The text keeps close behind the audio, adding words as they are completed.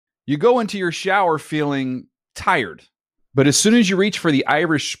You go into your shower feeling tired, but as soon as you reach for the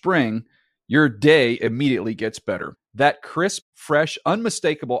Irish Spring, your day immediately gets better. That crisp, fresh,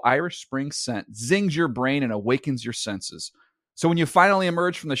 unmistakable Irish Spring scent zings your brain and awakens your senses. So when you finally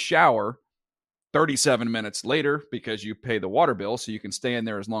emerge from the shower 37 minutes later, because you pay the water bill so you can stay in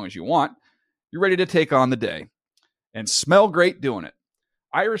there as long as you want, you're ready to take on the day and smell great doing it.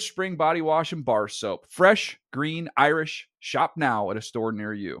 Irish Spring Body Wash and Bar Soap. Fresh, green, Irish. Shop now at a store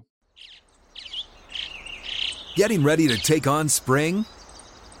near you. Getting ready to take on spring?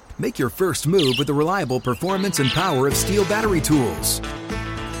 Make your first move with the reliable performance and power of Steel battery tools.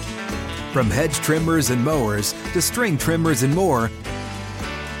 From hedge trimmers and mowers to string trimmers and more,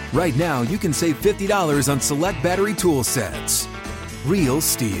 right now you can save $50 on select battery tool sets. Real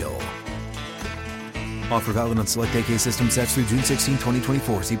Steel. Offer valid on select AK system sets through June 16,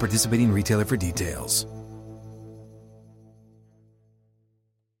 2024. See participating retailer for details.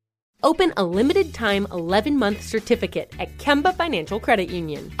 Open a limited-time 11-month certificate at Kemba Financial Credit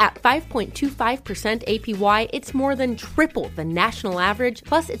Union. At 5.25% APY, it's more than triple the national average,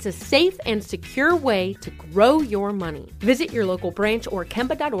 plus it's a safe and secure way to grow your money. Visit your local branch or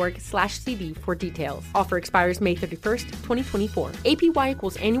kemba.org/cd for details. Offer expires May 31st, 2024. APY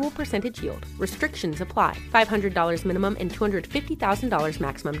equals annual percentage yield. Restrictions apply. $500 minimum and $250,000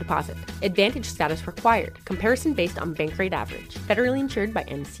 maximum deposit. Advantage status required. Comparison based on bank rate average. Federally insured by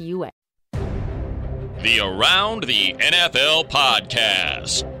NCUA. The Around the NFL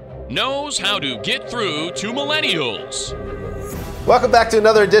podcast knows how to get through to millennials. Welcome back to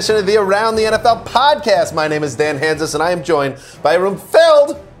another edition of the Around the NFL podcast. My name is Dan Hanzus, and I am joined by a room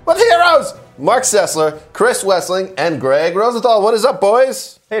filled with heroes. Mark Sessler, Chris Wessling, and Greg Rosenthal. What is up,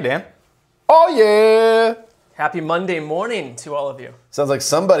 boys? Hey, Dan. Oh, yeah. Happy Monday morning to all of you. Sounds like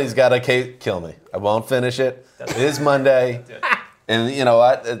somebody's got to kill me. I won't finish it. It is Monday. And you know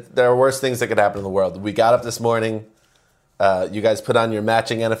what? There are worse things that could happen in the world. We got up this morning. You guys put on your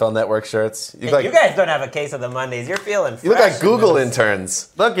matching NFL Network shirts. You guys don't have a case of the Mondays. You're feeling fresh. You look like Google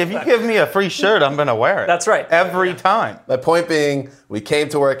interns. Look, if you give me a free shirt, I'm going to wear it. That's right. Every time. My point being, we came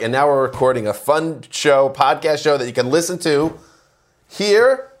to work, and now we're recording a fun show, podcast show that you can listen to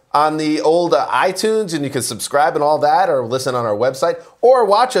here on the old iTunes, and you can subscribe and all that, or listen on our website, or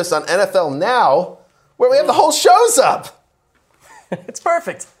watch us on NFL Now, where we have the whole shows up. It's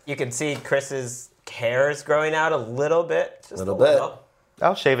perfect. You can see Chris's hairs growing out a little bit. Just a little bit.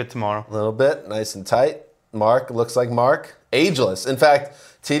 I'll shave it tomorrow. A little bit, nice and tight. Mark looks like Mark. Ageless. In fact,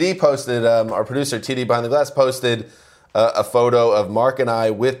 TD posted, our producer, TD Behind the Glass, posted a photo of Mark and I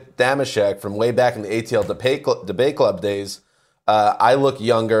with Damashek from way back in the ATL Debate Club days. I look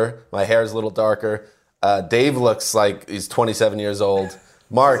younger. My hair is a little darker. Dave looks like he's 27 years old.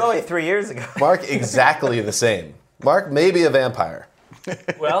 Mark. It was only 3 years ago. Mark, exactly the same. Mark may be a vampire.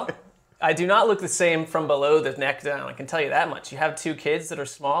 Well, I do not look the same from below the neck down. I can tell you that much. You have two kids that are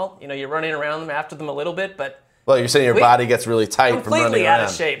small. You know, you're running around them after them a little bit, but... Well, you're saying your body gets really tight from running around. Completely out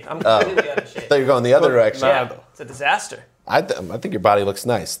of shape. I'm completely out of shape. I thought you were going the other direction. Yeah, it's a disaster. I think your body looks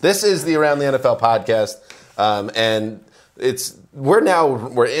nice. This is the Around the NFL podcast, and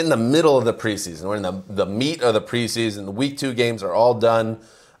we're in the middle of the preseason. We're in the meat of the preseason. The Week 2 games are all done.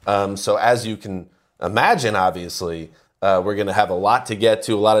 So as you can imagine, obviously, we're going to have a lot to get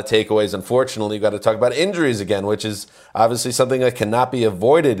to, a lot of takeaways. Unfortunately, we've got to talk about injuries again, which is obviously something that cannot be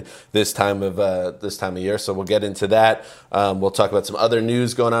avoided this time of year. So we'll get into that. We'll talk about some other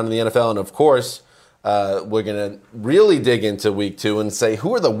news going on in the NFL, and of course, we're going to really dig into Week 2 and say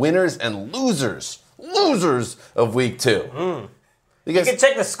who are the winners and losers of Week 2. Because you can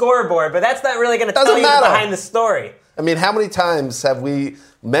check the scoreboard, but that's not really going to tell you behind the story. I mean, how many times have we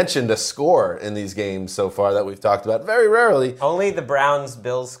mentioned a score in these games so far that we've talked about? Very rarely. Only the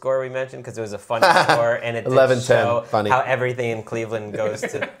Browns-Bills score we mentioned because it was a funny score, and it did show how everything in Cleveland goes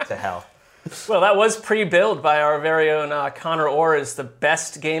to hell. Well, that was pre-billed by our very own Connor Orr as the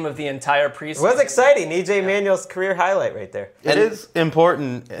best game of the entire preseason. It was exciting. E.J. Manuel's career highlight right there. It is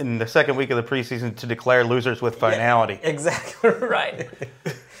important in the second week of the preseason to declare losers with finality. Yeah, exactly right.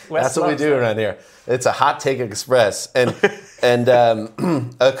 That's what we do around here. It's a hot take express. And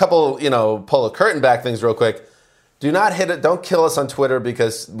a couple, pull a curtain back things real quick. Do not hit it. Don't kill us on Twitter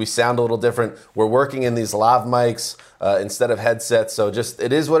because we sound a little different. We're working in these lav mics instead of headsets. So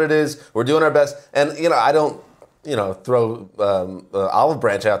it is what it is. We're doing our best. And, I don't, throw olive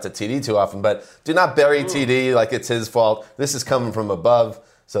branch out to TD too often. But do not bury TD like it's his fault. This is coming from above.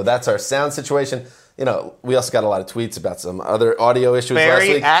 So that's our sound situation. We also got a lot of tweets about some other audio issues last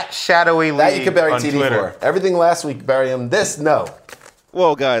week. At Shadowy Lee that you could bury on TD Twitter. for. Everything last week, bury him. This, no.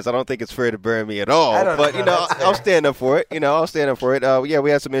 Well, guys, I don't think it's fair to bury me at all. But I'll stand up for it. I'll stand up for it. We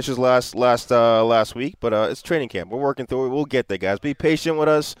had some issues last week, but it's training camp. We're working through it. We'll get there, guys. Be patient with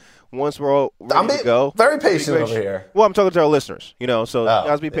us. Once we're all ready to go, very patient over here. Well, I'm talking to our listeners.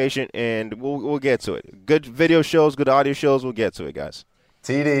 Guys, be patient, and we'll get to it. Good video shows, good audio shows. We'll get to it, guys.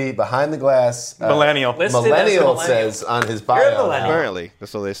 TD, behind the glass. Millennial. Millennial says on his bio. You're a millennial. Apparently,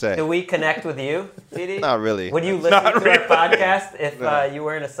 that's what they say. Do we connect with you, TD? Not really. Would you listen to our podcast if you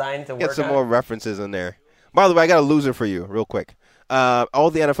weren't assigned to work Get some more references in there. By the way, I got a loser for you real quick.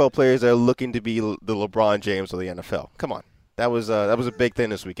 All the NFL players are looking to be the LeBron James of the NFL. Come on. That was a big thing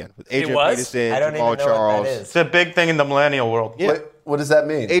this weekend. With Adrian Peterson, Jamal Charles. It's a big thing in the millennial world. Yeah. What does that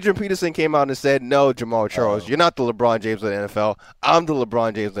mean? Adrian Peterson came out and said, "No, Jamal Charles, you're not the LeBron James of the NFL. I'm the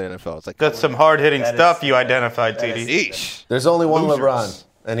LeBron James of the NFL." It's like that's some hard-hitting stuff you identified, TD. There's only one LeBron,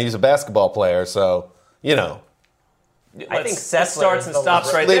 and he's a basketball player, so I think Sessler starts and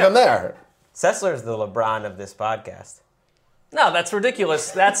stops right leave there. him there. Sessler's the LeBron of this podcast. No, that's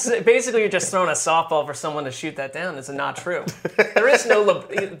ridiculous. That's basically you're just throwing a softball for someone to shoot that down. It's not true. There is no.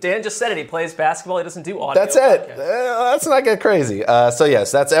 Dan just said it. He plays basketball. He doesn't do audio. That's it. Let's not get crazy. So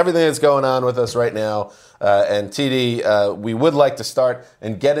yes, that's everything that's going on with us right now. And TD, we would like to start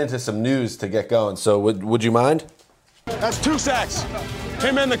and get into some news to get going. So would you mind? That's 2 sacks.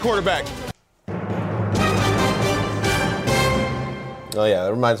 Him and the quarterback. Oh yeah,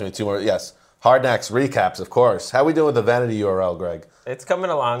 that reminds me of 2 more. Yes. Hard Knocks recaps, of course. How we doing with the vanity URL, Greg? It's coming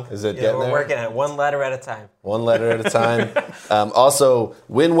along. Is it getting there? We're working at 1 letter at a time. 1 letter at a time. Also,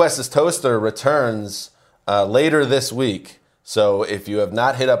 Win West's Toaster returns later this week. So if you have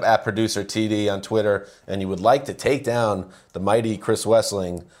not hit up @ProducerTD on Twitter and you would like to take down the mighty Chris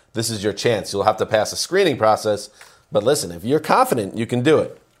Wessling, this is your chance. You'll have to pass a screening process. But listen, if you're confident, you can do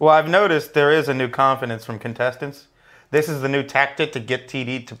it. Well, I've noticed there is a new confidence from contestants. This is the new tactic to get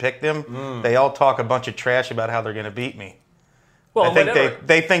TD to pick them. They all talk a bunch of trash about how they're going to beat me. Well, I think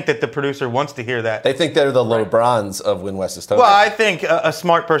they think that the producer wants to hear that. They think they're the LeBrons of Win West's Toaster. Well, I think a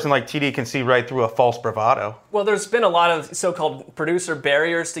smart person like TD can see right through a false bravado. Well, there's been a lot of so-called producer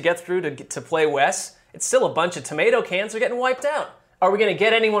barriers to get through to play Wes. It's still a bunch of tomato cans are getting wiped out. Are we going to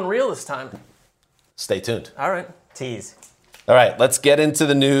get anyone real this time? Stay tuned. All right. Tease. All right, let's get into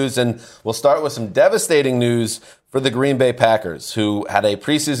the news, and we'll start with some devastating news for the Green Bay Packers, who had a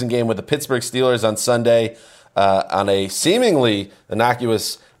preseason game with the Pittsburgh Steelers on Sunday on a seemingly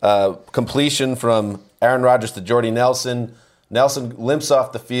innocuous completion from Aaron Rodgers to Jordy Nelson. Nelson limps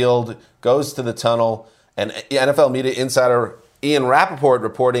off the field, goes to the tunnel, and NFL media insider Ian Rappaport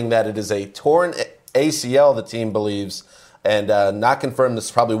reporting that it is a torn ACL, the team believes, and not confirmed. This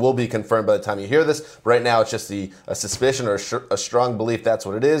probably will be confirmed by the time you hear this. Right now, it's just a suspicion or a strong belief that's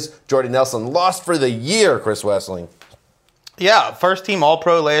what it is. Jordy Nelson lost for the year, Chris Wessling. Yeah, first team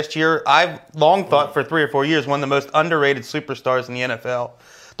All-Pro last year. I've long thought for 3 or 4 years one of the most underrated superstars in the NFL.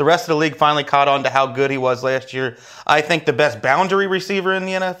 The rest of the league finally caught on to how good he was last year. I think the best boundary receiver in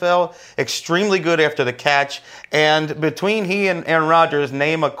the NFL, extremely good after the catch, and between he and Aaron Rodgers,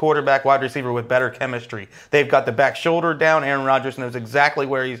 name a quarterback wide receiver with better chemistry. They've got the back shoulder down. Aaron Rodgers knows exactly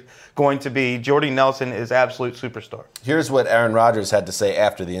where he's going to be. Jordy Nelson is absolute superstar. Here's what Aaron Rodgers had to say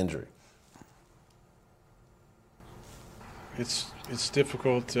after the injury. It's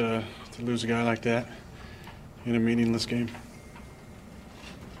difficult to lose a guy like that in a meaningless game.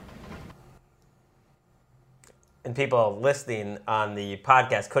 And people listening on the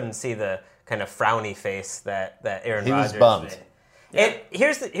podcast couldn't see the kind of frowny face that Aaron Rodgers was bummed. made. And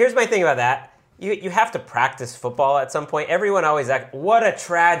here's my thing about that. You have to practice football at some point. Everyone always acts, what a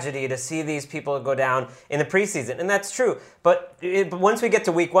tragedy to see these people go down in the preseason. And that's true. But once we get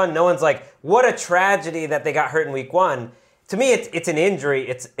to week 1, no one's like, what a tragedy that they got hurt in week 1. To me, it's an injury.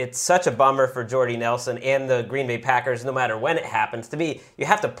 It's such a bummer for Jordy Nelson and the Green Bay Packers, no matter when it happens. To me, you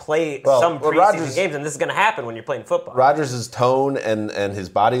have to play some preseason games, and this is going to happen when you're playing football. Rodgers' tone and his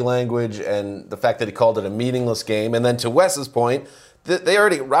body language and the fact that he called it a meaningless game. And then to Wes's point,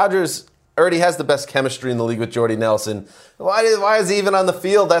 Rodgers already has the best chemistry in the league with Jordy Nelson. Why is he even on the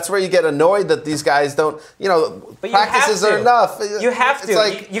field? That's where you get annoyed that these guys don't, practices are enough. You have to. It's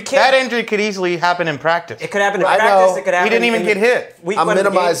like, you can't. That injury could easily happen in practice. It could happen in practice. It could happen. He didn't even get hit. I'm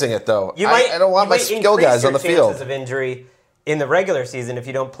minimizing it, though. I don't want my skill guys on the field. Chances of injury in the regular season if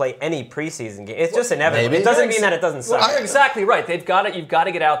you don't play any preseason game. It's just inevitable. Maybe. It doesn't mean that it doesn't suck. You're exactly right. You've got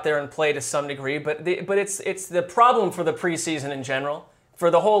to get out there and play to some degree, but it's the problem for the preseason in general. For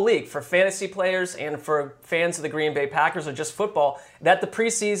the whole league, for fantasy players and for fans of the Green Bay Packers or just football, that the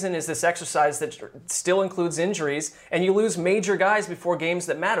preseason is this exercise that still includes injuries, and you lose major guys before games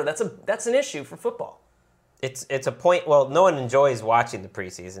that matter. That's an issue for football. it's a point. Well, no one enjoys watching the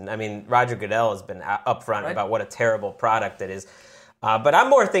preseason. I mean, Roger Goodell has been upfront about what a terrible product it is. But I'm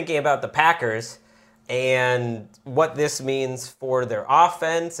more thinking about the Packers and what this means for their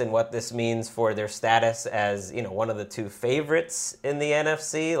offense and what this means for their status as, one of the two favorites in the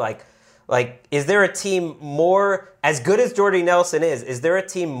NFC. Like, is there a team more, as good as Jordy Nelson is there a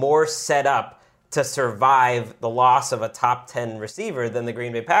team more set up to survive the loss of a top 10 receiver than the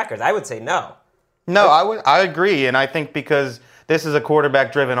Green Bay Packers? I would say no. No, I agree, and I think because this is a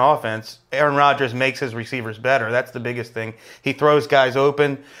quarterback-driven offense, Aaron Rodgers makes his receivers better. That's the biggest thing. He throws guys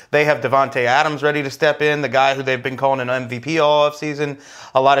open. They have Davante Adams ready to step in, the guy who they've been calling an MVP all offseason.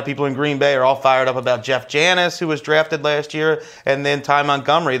 A lot of people in Green Bay are all fired up about Jeff Janis, who was drafted last year, and then Ty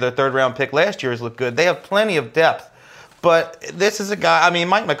Montgomery, their third-round pick last year, has looked good. They have plenty of depth. But this is a guy,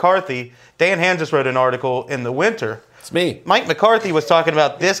 Mike McCarthy, Dan Hansis wrote an article in the winter. It's me. Mike McCarthy was talking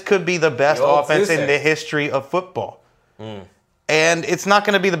about this could be the best offense in the history of football. And it's not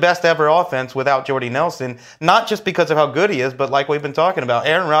going to be the best ever offense without Jordy Nelson, not just because of how good he is, but like we've been talking about,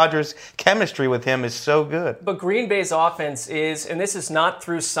 Aaron Rodgers' chemistry with him is so good. But Green Bay's offense is, and this is not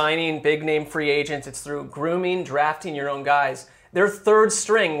through signing big-name free agents, it's through grooming, drafting your own guys. Their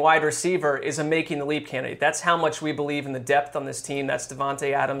third-string wide receiver is a making the leap candidate. That's how much we believe in the depth on this team. That's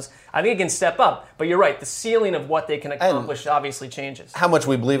Davante Adams. I think he can step up, but you're right. The ceiling of what they can accomplish obviously changes. How much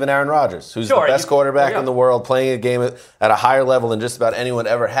we believe in Aaron Rodgers, who's the best quarterback in the world, playing a game at a higher level than just about anyone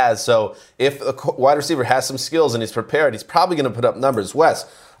ever has. So if a wide receiver has some skills and he's prepared, he's probably going to put up numbers.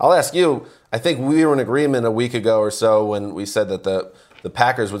 Wes, I'll ask you, I think we were in agreement a week ago or so when we said that the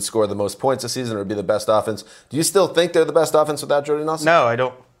Packers would score the most points this season or be the best offense. Do you still think they're the best offense without Jordy Nelson? No, I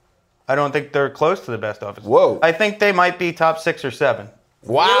don't. I don't think they're close to the best offense. Whoa. I think they might be top 6 or 7.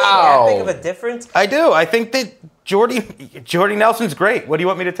 Wow. Really? That big of a difference? I do. I think that Jordy Nelson's great. What do you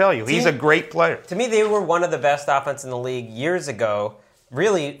want me to tell you? He's a great player. To me, they were one of the best offense in the league years ago,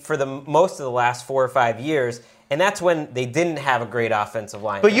 really for the most of the last 4 or 5 years. And that's when they didn't have a great offensive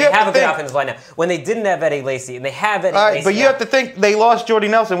line. But you have a good offensive line now. When they didn't have Eddie Lacy, and they have Eddie Lacy. But you have to think they lost Jordy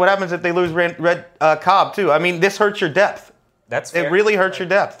Nelson. What happens if they lose Red Cobb too? This hurts your depth. That's fair. It really hurts your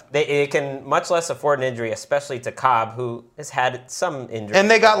depth. They can much less afford an injury, especially to Cobb, who has had some injuries.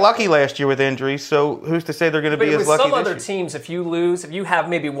 And they got lucky last year with injuries, so who's to say they're going to be as lucky this year? With some other teams, if you have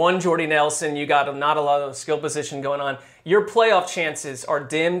maybe one Jordy Nelson, you got not a lot of skill position going on, your playoff chances are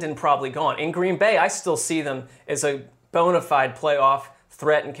dimmed and probably gone. In Green Bay, I still see them as a bona fide playoff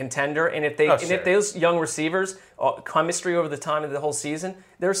threat and contender. And if those young receivers chemistry over the time of the whole season,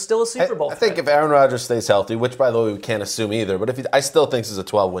 they're still a Super Bowl. I think if Aaron Rodgers stays healthy, which by the way we can't assume either, but I still think this is a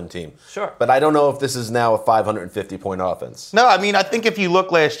 12-win team. Sure. But I don't know if this is now a 550-point offense. No, I think if you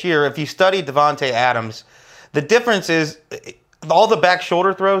look last year, if you studied Davante Adams, the difference is all the back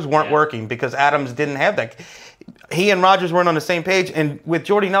shoulder throws weren't working because Adams didn't have that. He and Rodgers weren't on the same page, and with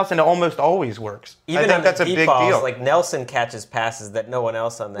Jordy Nelson, it almost always works. Even I think that's a big deal. Like Nelson catches passes that no one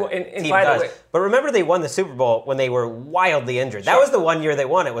else on that and team by does. the way, but remember, they won the Super Bowl when they were wildly injured. That was the one year they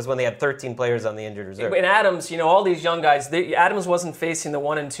won. It was when they had 13 players on the injured reserve. And Adams, all these young guys. Adams wasn't facing the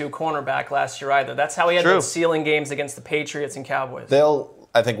 1 and 2 cornerback last year either. That's how he had those ceiling games against the Patriots and Cowboys.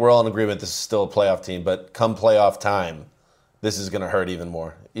 I think we're all in agreement. This is still a playoff team, but come playoff time, this is going to hurt even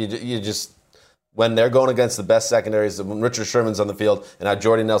more. You just. When they're going against the best secondaries, when Richard Sherman's on the field and now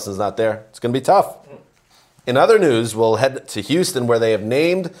Jordy Nelson's not there, it's going to be tough. In other news, we'll head to Houston where they have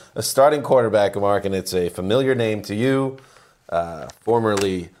named a starting quarterback, Mark, and it's a familiar name to you,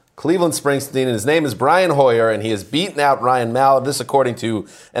 formerly Cleveland Springsteen, and his name is Brian Hoyer, and he has beaten out Ryan Mallett. This according to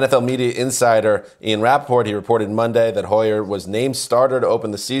NFL media insider Ian Rappaport. He reported Monday that Hoyer was named starter to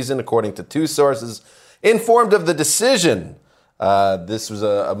open the season, according to 2 sources informed of the decision. This was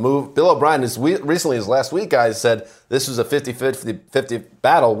a move. Bill O'Brien, recently as last week, guys, said this was a 50-50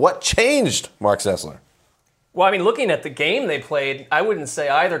 battle. What changed, Mark Sessler? Well, looking at the game they played, I wouldn't say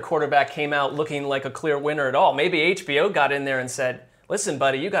either quarterback came out looking like a clear winner at all. Maybe HBO got in there and said, listen,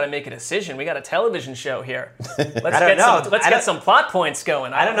 buddy, you got to make a decision. We got a television show here. Let's get some plot points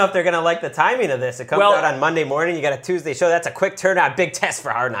going. I don't know if they're going to like the timing of this. It comes out on Monday morning. You got a Tuesday show. That's a quick turnaround. Big test for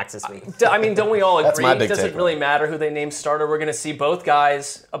Hard Knocks this week. Don't we all agree? My big Does it takeaway. really matter who they name starter? We're going to see both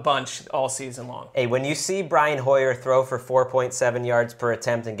guys a bunch all season long. Hey, when you see Brian Hoyer throw for 4.7 yards per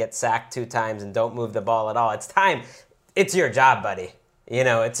attempt and get sacked 2 times and don't move the ball at all, it's time. It's your job, buddy.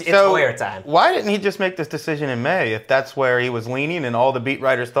 It's Hoyer time. Why didn't he just make this decision in May if that's where he was leaning and all the beat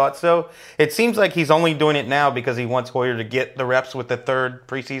writers thought so? It seems like he's only doing it now because he wants Hoyer to get the reps with the third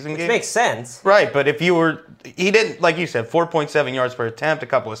preseason game. Which makes sense. Right, but he didn't, like you said, 4.7 yards per attempt, a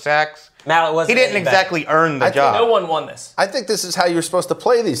couple of sacks. Mallet wasn't. He didn't exactly earn the job. No one won this. I think this is how you're supposed to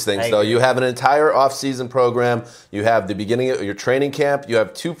play these things, though. You have an entire off-season program. You have the beginning of your training camp. You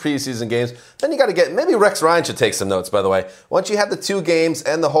have 2 preseason games. Then you got to get – maybe Rex Ryan should take some notes, by the way. Once you have the 2 games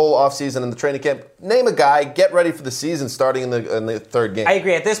and the whole off-season and the training camp, name a guy, get ready for the season starting in the third game. I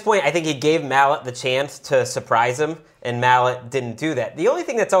agree. At this point, I think he gave Mallet the chance to surprise him, and Mallet didn't do that. The only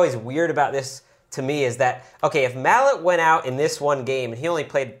thing that's always weird about this – to me is that, okay, if Mallet went out in this one game and he only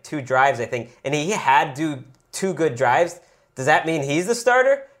played 2 drives, I think, and he had 2 good drives, does that mean he's the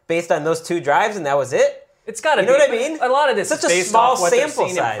starter based on those 2 drives and that was it? It's got to be. You know what I mean? A lot of this is based small off what they've sample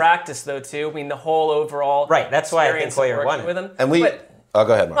seen size. in practice, though, too. I mean, the whole overall right. That's why I think Hoyer won with him. And go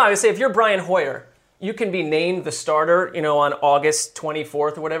ahead, Mark. No, I would say if you're Brian Hoyer, you can be named the starter, on August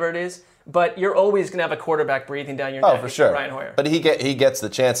 24th or whatever it is. But you're always going to have a quarterback breathing down your neck. Oh, for sure. Brian Hoyer. But he gets the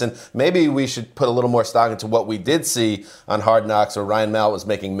chance, and maybe we should put a little more stock into what we did see on Hard Knocks, where Ryan Mallett was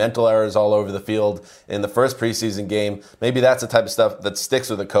making mental errors all over the field in the first preseason game. Maybe that's the type of stuff that sticks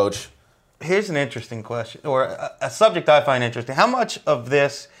with a coach. Here's an interesting question, or a subject I find interesting. How much of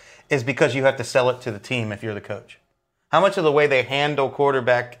this is because you have to sell it to the team if you're the coach? How much of the way they handle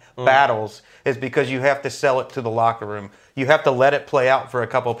quarterback battles is because you have to sell it to the locker room? You have to let it play out for a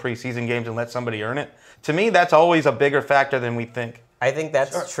couple preseason games and let somebody earn it? To me, that's always a bigger factor than we think. I think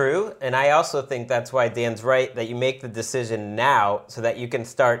that's true, and I also think that's why Dan's right, that you make the decision now so that you can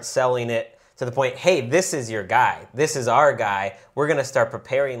start selling it to the point, hey, this is your guy. This is our guy. We're going to start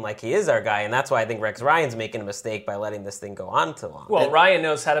preparing like he is our guy, and that's why I think Rex Ryan's making a mistake by letting this thing go on too long. Well, Ryan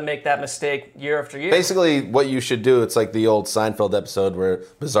knows how to make that mistake year after year. Basically, what you should do, it's like the old Seinfeld episode where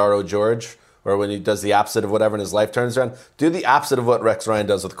Bizarro George, or when he does the opposite of whatever and his life turns around, do the opposite of what Rex Ryan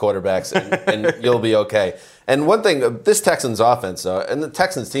does with quarterbacks, and you'll be okay. And one thing, this Texans offense, and the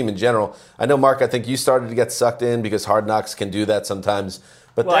Texans team in general, I know, Mark, I think you started to get sucked in because Hard Knocks can do that sometimes.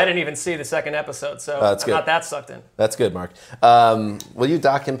 But I didn't even see the second episode, so I'm not that sucked in. That's good, Mark. Will you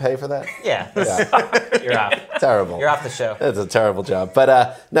dock and pay for that? Yeah. You're off. Terrible. You're off the show. It's a terrible job.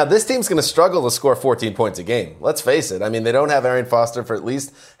 But now this team's going to struggle to score 14 points a game. Let's face it. I mean, they don't have Arian Foster for at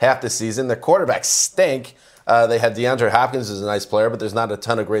least half the season. Their quarterbacks stink. They have DeAndre Hopkins, who's a nice player, but there's not a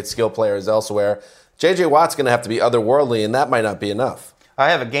ton of great skill players elsewhere. J.J. Watt's going to have to be otherworldly, and that might not be enough.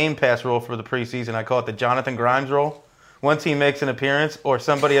 I have a Game Pass rule for the preseason. I call it the Jonathan Grimes rule. Once he makes an appearance or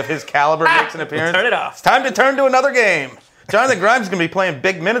somebody of his caliber makes an appearance, turn it off. It's time to turn to another game. Jonathan Grimes is going to be playing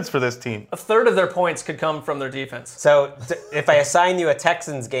big minutes for this team. A third of their points could come from their defense. So if I assign you a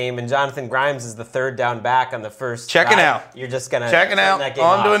Texans game and Jonathan Grimes is the third down back on the first Checking drive, out. You're just going to checking out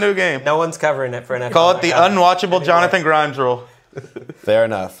on to a new game. No one's covering it for NFL. Call it the unwatchable Jonathan Grimes rule. Fair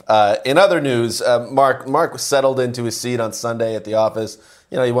enough. In other news, Mark settled into his seat on Sunday at the office.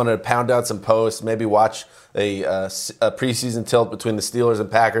 He wanted to pound out some posts, maybe watch a preseason tilt between the Steelers and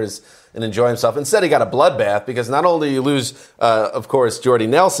Packers and enjoy himself. Instead, he got a bloodbath because not only do you lose, of course, Jordy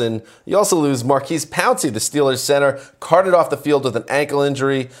Nelson, you also lose Marquise Pouncey, the Steelers center, carted off the field with an ankle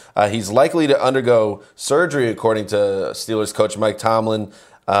injury. He's likely to undergo surgery, according to Steelers coach Mike Tomlin.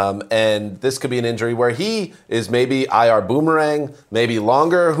 And this could be an injury where he is maybe IR boomerang, maybe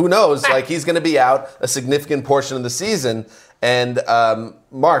longer. Who knows? He's going to be out a significant portion of the season. And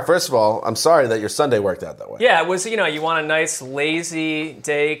Mark, first of all, I'm sorry that your Sunday worked out that way. Yeah, it was, you want a nice, lazy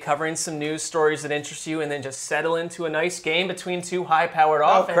day covering some news stories that interest you and then just settle into a nice game between 2 high-powered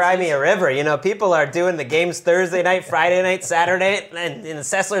offenses. Cry me a river. People are doing the games Thursday night, Friday night, Saturday, and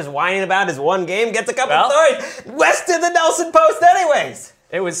Sessler's whining about his one game, gets a couple stories. West did the Nelson Post anyways.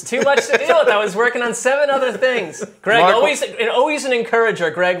 It was too much to deal with. I was working on 7 other things. Greg, always an encourager,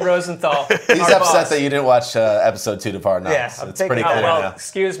 Greg Rosenthal. He's upset that you didn't watch episode 2 of Hard Knocks. Yeah, it's pretty clear now.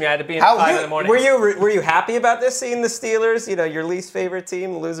 Excuse me, I had to be in 5 in the morning. Were you happy about this, seeing the Steelers, your least favorite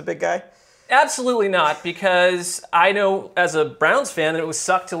team, lose a big guy? Absolutely not, because I know as a Browns fan that it was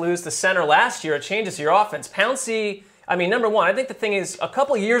sucked to lose the center last year. It changes your offense. Pouncey, number one, I think the thing is, a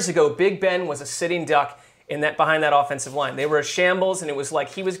couple years ago, Big Ben was a sitting duck behind that offensive line. They were a shambles, and it was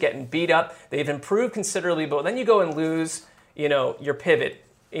like he was getting beat up. They've improved considerably, but then you go and lose, your pivot.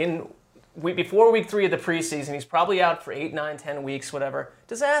 Before week 3 of the preseason, he's probably out for 8, 9, 10 weeks, whatever.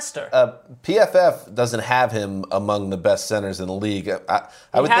 Disaster. PFF doesn't have him among the best centers in the league. He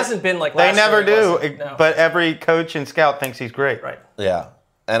hasn't been like last year. They never do, no. But every coach and scout thinks he's great. Right. Yeah.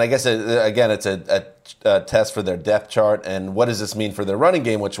 And I guess, it's a test for their depth chart, and what does this mean for their running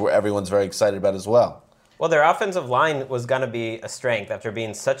game, which everyone's very excited about as well. Well, their offensive line was going to be a strength after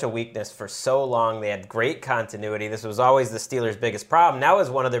being such a weakness for so long. They had great continuity. This was always the Steelers' biggest problem. Now is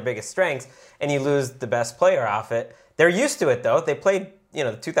one of their biggest strengths, and you lose the best player off it. They're used to it, though. They played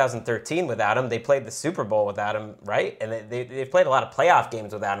 2013 without him. They played the Super Bowl without him, right? And they've played a lot of playoff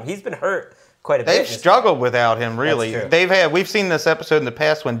games without him. He's been hurt quite a bit. They've struggled without him, really. We've seen this episode in the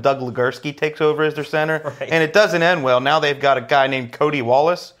past when Doug Legursky takes over as their center, and it doesn't end well. Now they've got a guy named Cody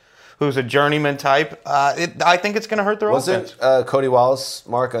Wallace, who's a journeyman type. I think it's going to hurt their offense. Wasn't Cody Wallace,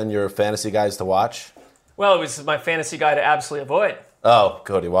 Mark, on your fantasy guys to watch? Well, it was my fantasy guy to absolutely avoid. Oh,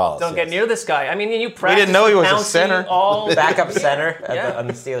 Cody Wallace. Don't get near this guy. I mean, you practice. We didn't know he was a center. All backup center on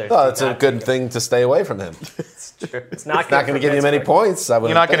the Steelers. Oh, it's a good thing to stay away from him. It's true. It's not going to give you many points.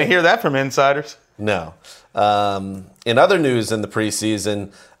 You're not going to hear that from insiders. No. In other news in the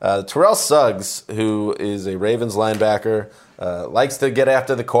preseason, Terrell Suggs, who is a Ravens linebacker, likes to get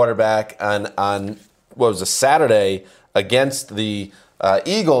after the quarterback on what was a Saturday against the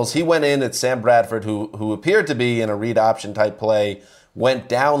Eagles. He went in at Sam Bradford, who appeared to be in a read option type play, went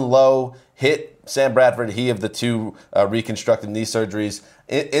down low, hit Sam Bradford, he of the two reconstructive knee surgeries,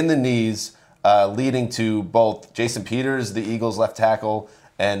 in the knees, leading to both Jason Peters, the Eagles left tackle,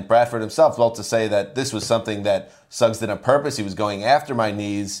 and Bradford himself both to say that this was something that Suggs did on purpose. He was going after my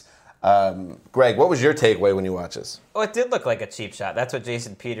knees. Greg, what was your takeaway when you watched this? Oh, it did look like a cheap shot. That's what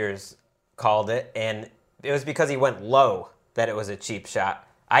Jason Peters called it, and it was because he went low that it was a cheap shot,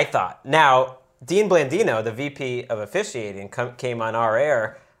 I thought. Now, Dean Blandino, the VP of officiating, came on our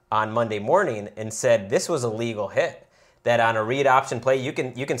air on Monday morning and said this was a legal hit, that on a read option play, you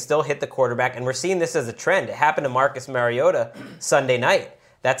can still hit the quarterback, and we're seeing this as a trend. It happened to Marcus Mariota Sunday night.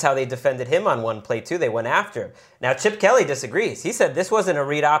 That's how they defended him on one play, too. They went after him. Now, Chip Kelly disagrees. He said this wasn't a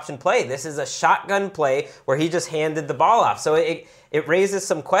read option play. This is a shotgun play where he just handed the ball off. So it raises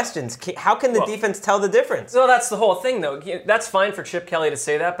some questions. How can the defense tell the difference? Well, that's the whole thing, though. That's fine for Chip Kelly to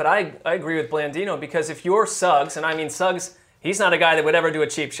say that, but I agree with Blandino, because if you're Suggs, and I mean Suggs, he's not a guy that would ever do a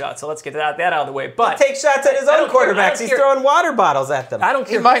cheap shot, so let's get that out of the way. But he takes shots at his own quarterbacks. He's throwing water bottles at them. I don't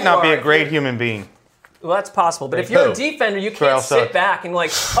care. He might not be a great human being. Well, that's possible. But if you're a defender, you can't sit back and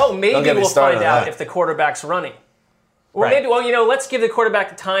maybe we'll find out if the quarterback's running. Or maybe, let's give the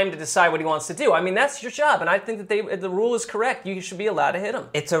quarterback the time to decide what he wants to do. I mean, that's your job, and I think that the rule is correct. You should be allowed to hit him.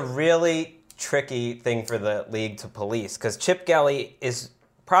 It's a really tricky thing for the league to police, because Chip Kelly is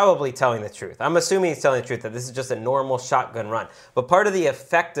probably telling the truth. I'm assuming he's telling the truth that this is just a normal shotgun run. But part of the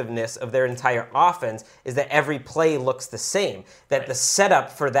effectiveness of their entire offense is that every play looks the same. That the setup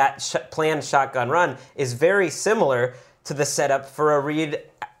for that planned shotgun run is very similar to the setup for a read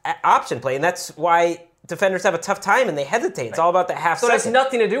option play. And that's why defenders have a tough time and they hesitate. It's all about the half second. So it has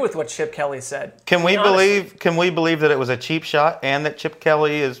nothing to do with what Chip Kelly said. Can we believe that it was a cheap shot and that Chip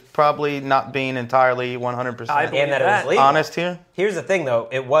Kelly is probably not being entirely 100% and that it was legal. Honest here? Here's the thing, though.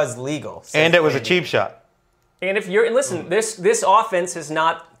 It was legal. And it was a cheap shot. And listen, this offense has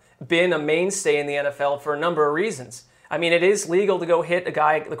not been a mainstay in the NFL for a number of reasons. I mean, it is legal to go hit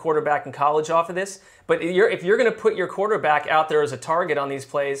the quarterback in college off of this, but if you're going to put your quarterback out there as a target on these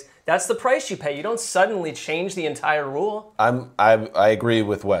plays, that's the price you pay. You don't suddenly change the entire rule. I agree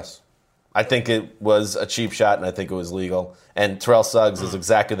with Wes. I think it was a cheap shot, and I think it was legal. And Terrell Suggs is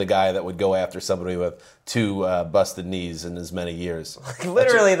exactly the guy that would go after somebody with two busted knees in as many years.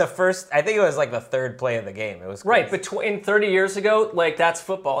 Literally the first, I think it was like the third play of the game. It was crazy. Right, but 30 years ago, that's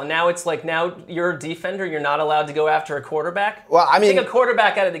football. And now it's now you're a defender, you're not allowed to go after a quarterback. Well, I mean, take a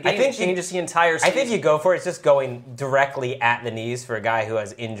quarterback out of the game, changes the entire season. I think you go for it. It's just going directly at the knees for a guy who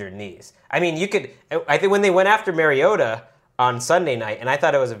has injured knees. I mean, I think when they went after Mariota on Sunday night, and I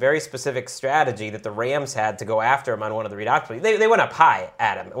thought it was a very specific strategy that the Rams had to go after him on one of the read options. They went up high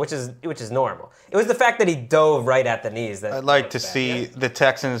at him, which is normal. It was the fact that he dove right at the knees. I'd like to see the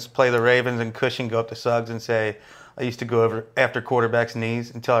Texans play the Ravens and Cushing go up to Suggs and say, I used to go over after quarterbacks'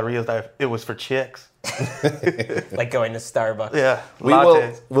 knees until I realized it was for chicks. Like going to Starbucks. Yeah.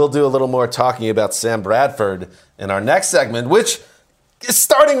 We'll do a little more talking about Sam Bradford in our next segment, which is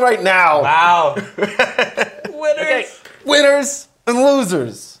starting right now. Wow. Winners. Okay. Winners and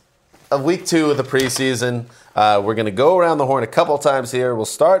losers of week 2 of the preseason. We're going to go around the horn a couple times here. We'll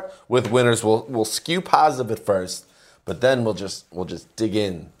start with winners. We'll skew positive at first, but then we'll just dig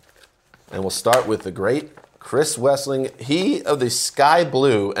in. And we'll start with the great Chris Wessling, he of the sky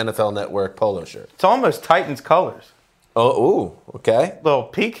blue NFL Network polo shirt. It's almost Titans colors. Oh, okay. Little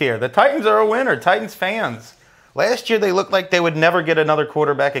peek here. The Titans are a winner. Titans fans. Last year, they looked like they would never get another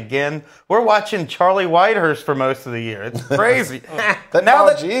quarterback again. We're watching Charlie Whitehurst for most of the year. It's crazy.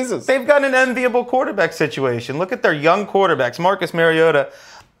 Jesus. They've got an enviable quarterback situation. Look at their young quarterbacks. Marcus Mariota,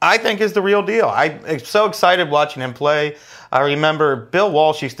 I think is the real deal. I'm so excited watching him play. I remember Bill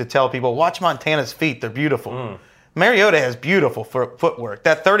Walsh used to tell people, watch Montana's feet. They're beautiful. Mariota has beautiful footwork.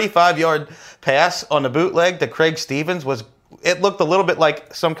 That 35-yard pass on the bootleg to Craig Stevens it looked a little bit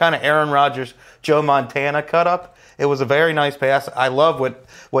like some kind of Aaron Rodgers, Joe Montana cut up. It was a very nice pass. I love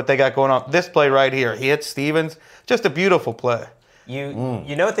what they got going on. This play right here, he hits Stevens. Just a beautiful play. You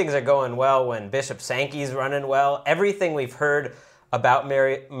know things are going well when Bishop Sankey's running well. Everything we've heard about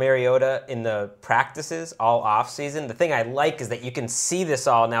Mariota in the practices all offseason, the thing I like is that you can see this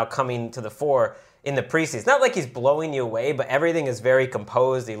all now coming to the fore in the preseason. It's not like he's blowing you away, but everything is very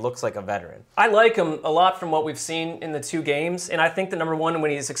composed. He looks like a veteran. I like him a lot from what we've seen in the 2 games, and I think the number one,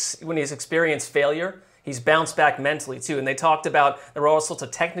 when he's experienced failure, he's bounced back mentally too. And they talked about there were all sorts of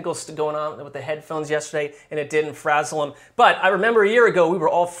technical stuff going on with the headphones yesterday, and it didn't frazzle him. But I remember a year ago we were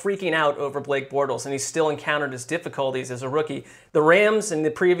all freaking out over Blake Bortles, and he still encountered his difficulties as a rookie. The Rams and the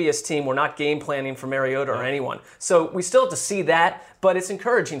previous team were not game planning for Mariota or anyone. So we still have to see that, but it's an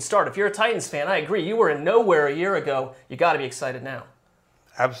encouraging start. If you're a Titans fan, I agree. You were in nowhere a year ago. You got to be excited now.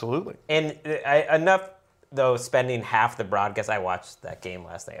 Absolutely. And enough. Though spending half the broadcast, I watched that game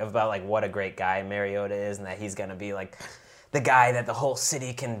last night, about like what a great guy Mariota is and that he's going to be like the guy that the whole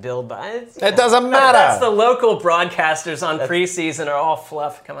city can build by. It doesn't matter. That's the local broadcasters on preseason are all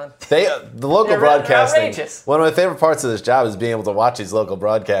fluff. Come on. The local They're broadcasting. outrageous. One of my favorite parts of this job is being able to watch these local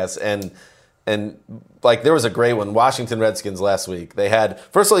broadcasts and like there was a great one, Washington Redskins last week. They had,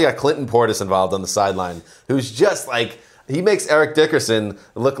 first of all, you got Clinton Portis involved on the sideline, who's just like, he makes Eric Dickerson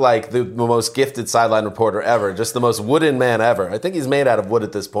look like the most gifted sideline reporter ever, just the most wooden man ever. I think he's made out of wood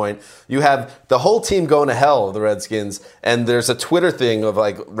at this point. You have the whole team going to hell, the Redskins, and there's a Twitter thing of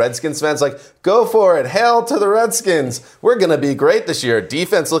like Redskins fans like, go for it, hail to the Redskins. We're going to be great this year.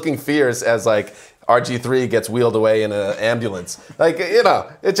 Defense looking fierce as like RG3 gets wheeled away in an ambulance. Like,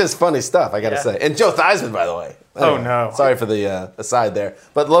 it's just funny stuff, I got to say. And Joe Theismann, by the way. Anyway, oh, no. Sorry for the aside there.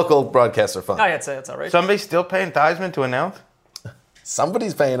 But local broadcasts are fun. Oh, yeah, it's all right. Somebody's still paying Theismann to announce?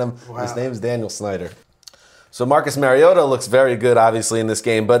 Somebody's paying him. Wow. His name's Daniel Snyder. So Marcus Mariota looks very good, obviously, in this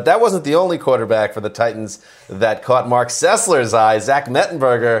game. But that wasn't the only quarterback for the Titans that caught Mark Sessler's eye. Zach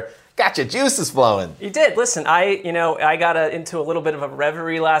Mettenberger got your juices flowing. You did. Listen, I got into a little bit of a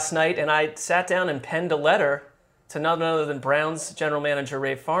reverie last night, and I sat down and penned a letter to none other than Browns general manager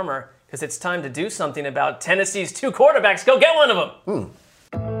Ray Farmer, because it's time to do something about Tennessee's 2 quarterbacks. Go get one of them.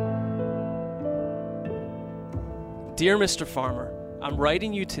 Dear Mr. Farmer, I'm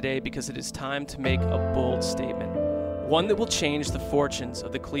writing you today because it is time to make a bold statement, one that will change the fortunes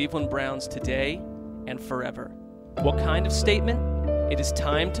of the Cleveland Browns today and forever. What kind of statement? It is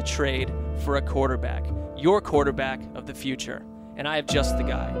time to trade for a quarterback, your quarterback of the future. And I have just the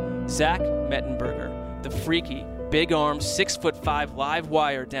guy, Zach Mettenberger, the freaky, big-arm, 6'5" live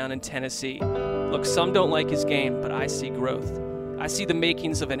wire down in Tennessee. Look, some don't like his game, but I see growth. I see the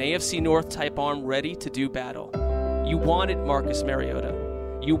makings of an AFC North type arm ready to do battle. You wanted Marcus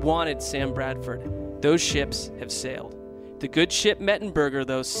Mariota. You wanted Sam Bradford. Those ships have sailed. The good ship Mettenberger,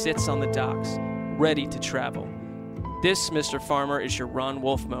 though, sits on the docks, ready to travel. This, Mr. Farmer, is your Ron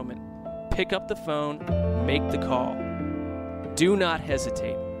Wolf moment. Pick up the phone, make the call. Do not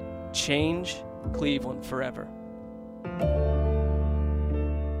hesitate. Change Cleveland forever.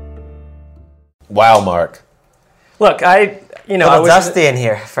 Wow, Mark. Look, I was dusty in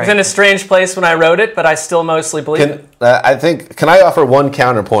here. I was in a strange place when I wrote it, but I still mostly believe it. Can I offer one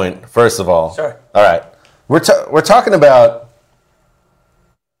counterpoint, first of all? Sure. All right. We're talking about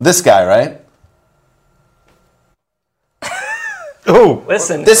this guy, right? Oh,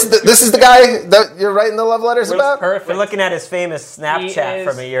 listen. This is the guy that you're writing the love letters about? Perfect. We're looking at his famous Snapchat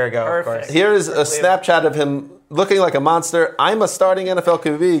from a year ago, perfect. of course. Here is a Snapchat of him looking like a monster. I'm a starting NFL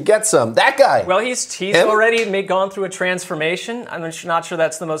QB. Get some. That guy. Well, he's already gone through a transformation. I'm not sure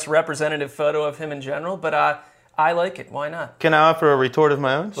that's the most representative photo of him in general, but I like it. Why not? Can I offer a retort of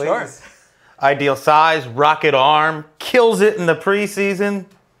my own? Please. Sure. Ideal size, rocket arm, kills it in the preseason.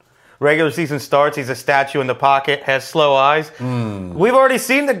 Regular season starts, he's a statue in the pocket, has slow eyes. We've already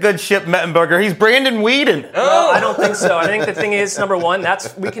seen the good ship Mettenberger. He's Brandon Whedon. Well, I don't think so. I think the thing is, number one,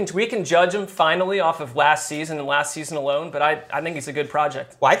 we can judge him finally off of last season and last season alone, but I think he's a good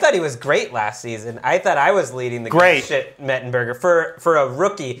project. Well, I thought he was great last season. I thought I was leading the good shit Mettenberger for a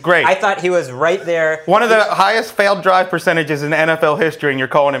rookie. Great. I thought he was right there. One of the highest failed drive percentages in NFL history, and you're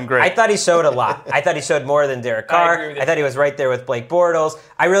calling him great. I thought he showed a lot. I thought he showed more than Derek Carr. I thought he was right there with Blake Bortles.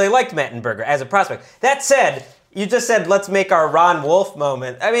 I really liked Mettenberger as a prospect. That said, You just said, let's make our Ron Wolf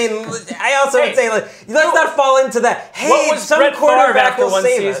moment. I mean, I also would say, let's not fall into that. Hey, what was some Brett Favre quarterback after will one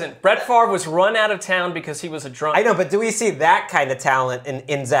save season? us. Brett Favre was run out of town because he was a drunk. I know, but do we see that kind of talent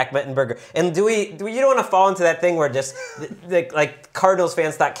in Zach Mettenberger? And do you don't want to fall into that thing where just like Cardinals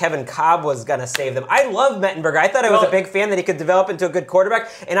fans thought Kevin Kolb was going to save them. I love Mettenberger. I thought I was a big fan that he could develop into a good quarterback.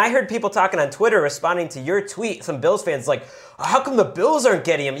 And I heard people talking on Twitter responding to your tweet, some Bills fans like, how come the Bills aren't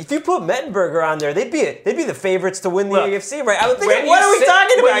getting him? If you put Mettenberger on there, they'd be the favorites to win the AFC, right? I was thinking, what are we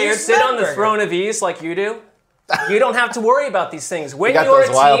talking about? When you sit on the throne of ease like you do, you don't have to worry about these things. When You got you're a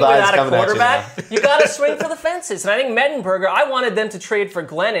those wild team eyes without a coming at you quarterback, you got to swing for the fences. And I think Mettenberger, I wanted them to trade for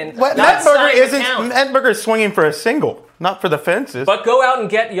Glennon. Mettenberger is swinging for a single, not for the fences. But go out and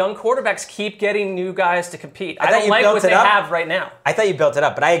get young quarterbacks. Keep getting new guys to compete. I don't like what they have right now. I thought you built it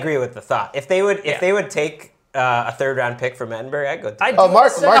up, but I agree with the thought. If they would take a third-round pick for Mettenberger, I'd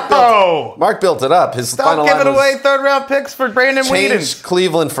go. Mark built it up. His Stop final line giving was away third-round picks for Brandon Weeden. Change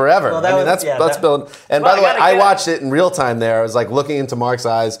Cleveland forever. Well, that's built. And by the way, I watched it in real time there. I was like looking into Mark's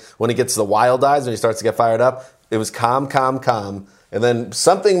eyes when he gets the wild eyes, when he starts to get fired up. It was calm. And then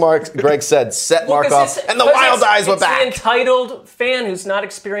something Greg said set Mark off, and the wild eyes were back. It's the entitled fan who's not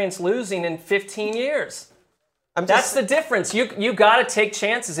experienced losing in 15 years. That's the difference. You got to take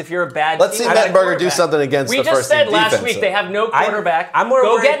chances if you're a bad team. Let's see Mettenberger do something against the first team defense. We just said last week they have no quarterback. Get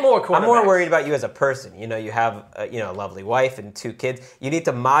more quarterbacks. I'm more worried about you as a person. You have a lovely wife and 2 kids. You need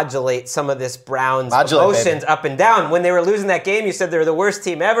to modulate some of this Browns emotions up and down. When they were losing that game, you said they're the worst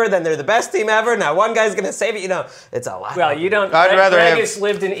team ever, then they're the best team ever. Now one guy's going to save it. It's a lot. Well, you don't. Greg has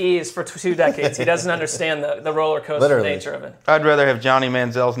lived in ease for 2 decades. He doesn't understand the roller coaster nature of it. I'd rather have Johnny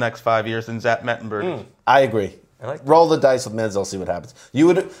Manziel's next 5 years than Zach Mettenberger. I agree. Roll the dice with Manziel, see what happens. You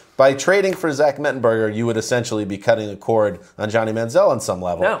would, by trading for Zach Mettenberger, you would essentially be cutting a cord on Johnny Manziel on some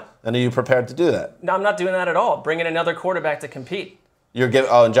level. No. And are you prepared to do that? No, I'm not doing that at all. Bring in another quarterback to compete. And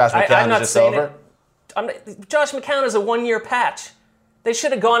Josh McCown is just over? Josh McCown is a 1-year patch. They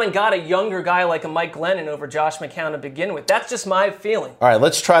should have gone and got a younger guy like a Mike Glennon over Josh McCown to begin with. That's just my feeling. All right,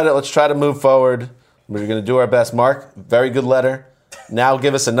 let's try to move forward. We're going to do our best. Mark, very good letter. Now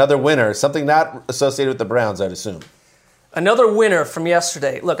give us another winner, something not associated with the Browns, I'd assume. Another winner from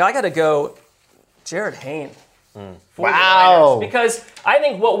yesterday. Look, I got to go Jared Hayne. Wow. Because I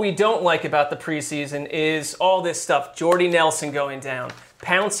think what we don't like about the preseason is all this stuff. Jordy Nelson going down.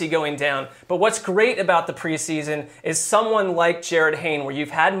 Pouncey going down. But what's great about the preseason is someone like Jared Hayne, where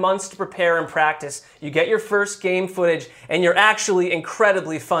you've had months to prepare and practice, you get your first game footage, and you're actually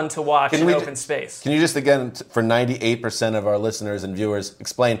incredibly fun to watch in open space. Can you just, again, for 98% of our listeners and viewers,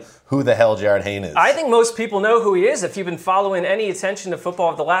 explain who the hell Jared Hayne is? I think most people know who he is. If you've been following any attention to football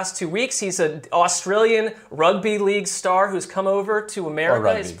over the last 2 weeks, he's an Australian rugby league star who's come over to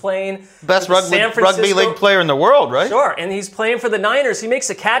America. He's playing best San Francisco rugby league player in the world, right? Sure, and he's playing for the Niners. He makes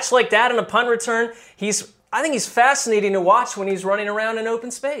a catch like that on a punt return. I think he's fascinating to watch when he's running around in open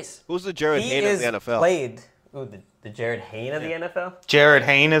space. Who's the Jared Hayne of the NFL? The Jared Hayne of the NFL? Jared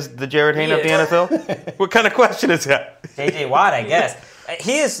Hayne is the Jared Hayne of the NFL? What kind of question is that? J.J. Watt, I guess.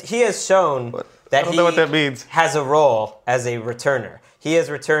 He has shown that I don't know what that means. Has a role as a returner. He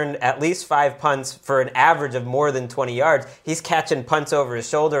has returned at least 5 punts for an average of more than 20 yards. He's catching punts over his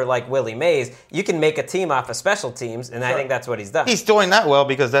shoulder like Willie Mays. You can make a team off of special teams, and I think that's what he's done. He's doing that well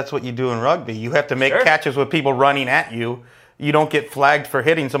because that's what you do in rugby. You have to make catches with people running at you. You don't get flagged for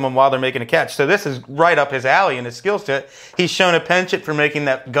hitting someone while they're making a catch. So this is right up his alley and his skill set. He's shown a penchant for making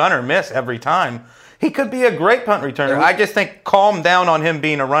that gunner miss every time. He could be a great punt returner. I just think calm down on him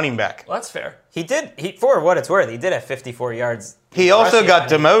being a running back. Well, that's fair. For what it's worth, he did have 54 yards. He also got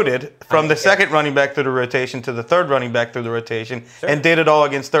demoted from the second running back through the rotation to the third running back through the rotation and did it all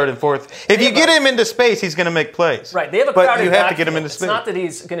against third and fourth. If you get him into space, he's going to make plays. Right. They have a crowded But you have to get him into space. It's not that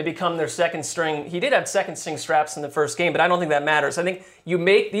he's going to become their second string. He did have second string straps in the first game, but I don't think that matters. I think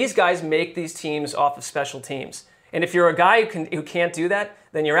these guys make these teams off of special teams. And if you're a guy who can't do that,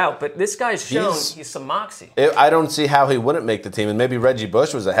 then you're out. But this guy's shown he's some moxie. I don't see how he wouldn't make the team. And maybe Reggie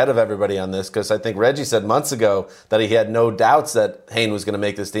Bush was ahead of everybody on this because I think Reggie said months ago that he had no doubts that Hayne was going to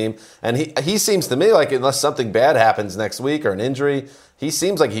make this team. And he seems to me like unless something bad happens next week or an injury, he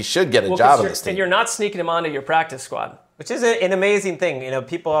seems like he should get a job on this team. And you're not sneaking him onto your practice squad. Which is an amazing thing.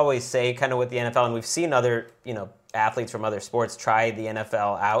 People always say kind of with the NFL, and we've seen other, athletes from other sports try the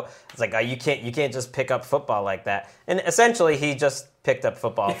NFL out. It's like, you can't just pick up football like that. And essentially, he just picked up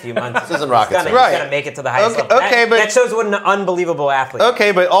football a few months ago. This isn't rocket science. He's going to make it to the highest level. Okay, but that shows what an unbelievable athlete.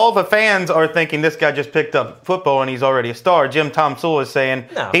 Okay, but all the fans are thinking this guy just picked up football and he's already a star. Jim Tom Sewell is saying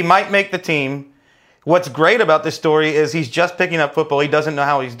he might make the team. What's great about this story is he's just picking up football. He doesn't know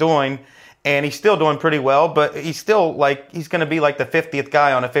how he's doing. and he's still doing pretty well, but he's going to be like the 50th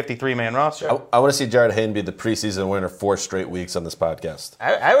guy on a 53-man roster. I want to see Jared Hayden be the preseason winner 4 straight weeks on this podcast.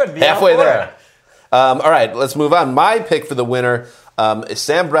 I would be halfway all for there. it. All right, let's move on. My pick for the winner is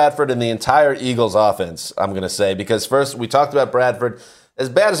Sam Bradford and the entire Eagles offense, I'm going to say, because first we talked about Bradford. As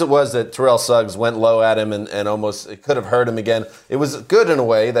bad as it was that Terrell Suggs went low at him and almost it could have hurt him again, it was good in a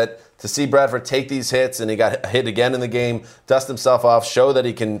way that to see Bradford take these hits, and he got hit again in the game, dust himself off, show that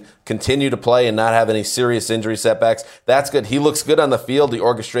he can continue to play and not have any serious injury setbacks. That's good. He looks good on the field. He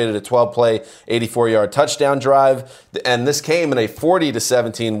orchestrated a 12-play, 84-yard touchdown drive, and this came in a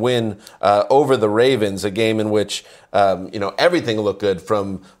 40-17 win over the Ravens, a game in which everything looked good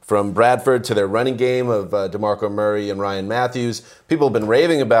from Bradford to their running game of DeMarco Murray and Ryan Matthews. People have been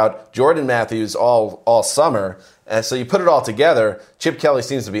raving about Jordan Matthews all summer. And so you put it all together, Chip Kelly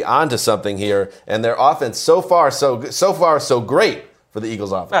seems to be onto something here, and their offense so far so great for the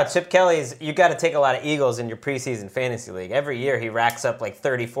Eagles offense. No, Chip Kelly's, you got to take a lot of Eagles in your preseason fantasy league. Every year he racks up like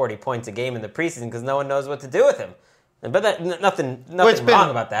 30, 40 points a game in the preseason because no one knows what to do with him. But nothing wrong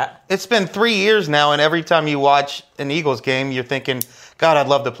about that. It's been 3 years now, and every time you watch an Eagles game, you're thinking, God, I'd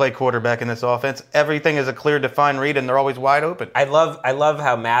love to play quarterback in this offense. Everything is a clear, defined read, and they're always wide open. I love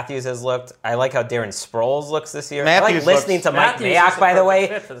how Matthews has looked. I like how Darren Sproles looks this year. Matthews I like listening to Mike Mayock, by the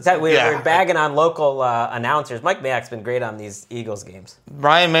way. We're bagging on local announcers. Mike Mayock's been great on these Eagles games.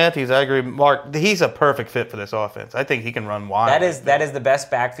 Ryan Matthews, I agree. Mark, he's a perfect fit for this offense. I think he can run wide. That is the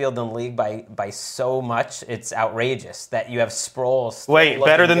best backfield in the league by so much. It's outrageous that you have Sproles. Wait,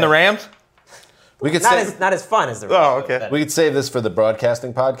 better than the Rams? We could not as fun as the Rams. Oh, okay. We could save this for the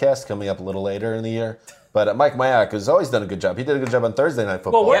broadcasting podcast coming up a little later in the year. But Mike Mayock has always done a good job. He did a good job on Thursday Night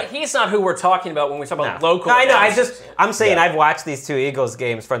Football. Well, he's not who we're talking about when we talk about local. No, I know. I'm saying I've watched these 2 Eagles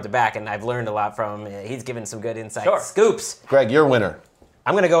games front to back, and I've learned a lot from him. He's given some good insight. Scoops. Greg, your winner.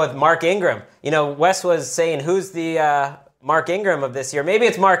 I'm going to go with Mark Ingram. Wes was saying, who's the Mark Ingram of this year? Maybe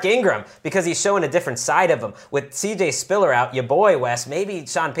it's Mark Ingram because he's showing a different side of him. With C.J. Spiller out, your boy, Wes, maybe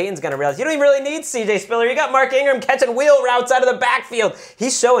Sean Payton's going to realize you don't even really need C.J. Spiller. You got Mark Ingram catching wheel routes out of the backfield.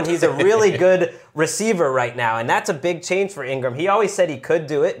 He's showing he's a really good receiver right now, and that's a big change for Ingram. He always said he could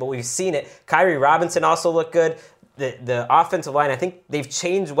do it, but we've seen it. Kyrie Robinson also looked good. The offensive line, I think they've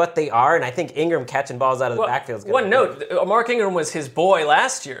changed what they are, and I think Ingram catching balls out of the backfield is going to be good. Note, Mark Ingram was his boy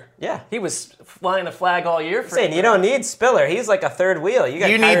last year. Yeah. He was flying the flag all year. You don't need Spiller. He's like a third wheel. You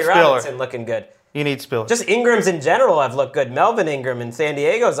got Kyrie Robinson looking good. You need Spiller. Just Ingrams in general have looked good. Melvin Ingram in San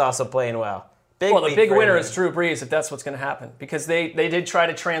Diego is also playing well. The big winner is Drew Brees, if that's what's going to happen, because they did try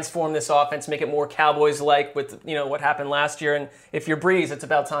to transform this offense, make it more Cowboys-like with what happened last year, and if you're Brees, it's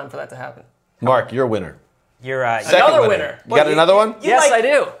about time for that to happen. Mark, your winner. You're another winner. You got another one? Yes, I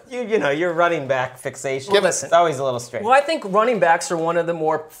do. Your running back fixation. Listen, it's always a little strange. Well, I think running backs are one of the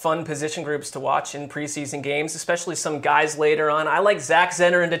more fun position groups to watch in preseason games, especially some guys later on. I like Zach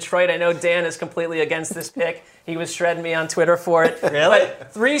Zenner in Detroit. I know Dan is completely against this pick. He was shredding me on Twitter for it. Really?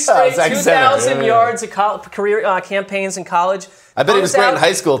 But 3 straight 2,000 yards of career campaigns in college. I bet he was great in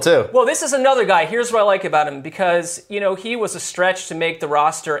high school, too. Well, this is another guy. Here's what I like about him, because, he was a stretch to make the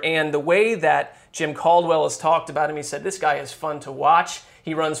roster, and the way that Jim Caldwell has talked about him, he said, this guy is fun to watch.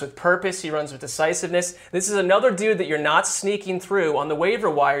 He runs with purpose. He runs with decisiveness. This is another dude that you're not sneaking through on the waiver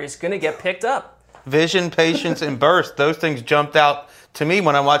wire. He's going to get picked up. Vision, patience, and burst. Those things jumped out to me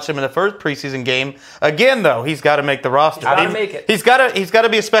when I watched him in the first preseason game. Again, though, he's got to make the roster. He's got to make it. He's got to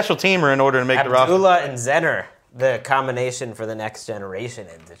be a special teamer in order to make the roster. Abdullah and Zenner, the combination for the next generation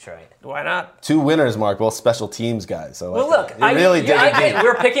in Detroit. Why not? 2 winners, Mark, both special teams guys. So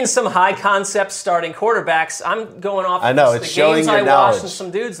we're picking some high concept starting quarterbacks. I'm going off it's the showing games your I knowledge. watched and some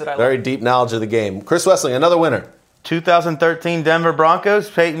dudes that I Very like. deep knowledge of the game. Chris Wessling, another winner. 2013 Denver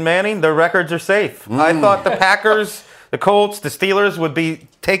Broncos, Peyton Manning, their records are safe. I thought the Packers, the Colts, the Steelers would be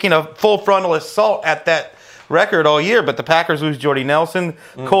taking a full frontal assault at that record all year, but the Packers lose Jordy Nelson.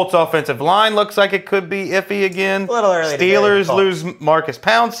 Colts offensive line looks like it could be iffy again. A little early. Steelers lose Marcus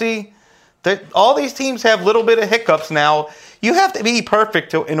Pouncey. All these teams have a little bit of hiccups now. You have to be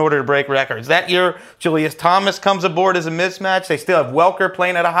perfect in order to break records. That year, Julius Thomas comes aboard as a mismatch. They still have Welker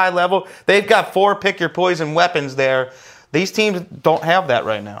playing at a high level. They've got 4 pick-your-poison weapons there. These teams don't have that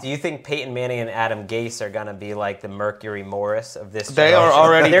right now. Do you think Peyton Manning and Adam Gase are going to be like the Mercury Morris of this They generation? are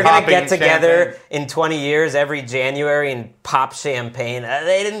already They're going to get popping together champagne. in 20 years every January and pop champagne.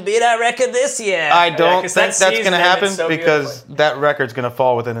 They didn't beat our record this year. I don't think that's going season to happen ended so because that record's going to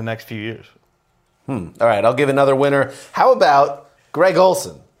fall within the next few years. All right, I'll give another winner. How about Greg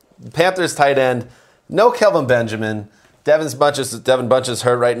Olsen, Panthers tight end? No Kelvin Benjamin. Devin Bunch's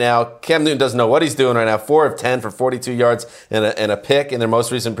hurt right now. Cam Newton doesn't know what he's doing right now. 4 of 10 for 42 yards and a pick in their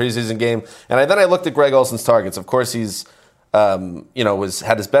most recent preseason game. And then I looked at Greg Olsen's targets. Of course, he's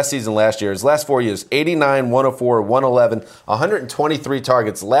had his best season last year. His last 4 years, 89, 104, 111, 123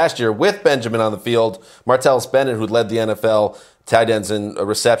 targets last year with Benjamin on the field. Martellus Bennett, who led the NFL tight ends in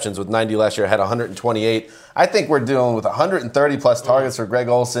receptions with 90 last year, had 128. I think we're dealing with 130-plus targets for Greg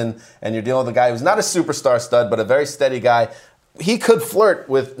Olsen, and you're dealing with a guy who's not a superstar stud, but a very steady guy. He could flirt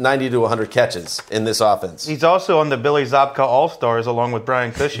with 90 to 100 catches in this offense. He's also on the Billy Zabka All-Stars along with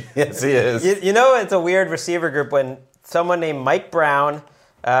Brian Cushing. Yes, he is. You know, it's a weird receiver group when someone named Mike Brown,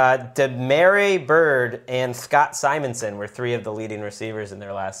 Demary Bird, and Scott Simonson were 3 of the leading receivers in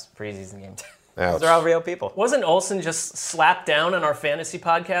their last preseason game. Those are all real people. Wasn't Olsen just slapped down on our fantasy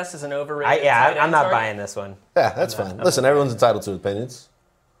podcast as an overrated? I'm not buying this one. Yeah, that's fine. Listen, everyone's entitled to opinions.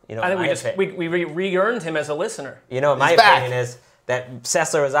 You know, I think we re-earned him as a listener. You know, my opinion is that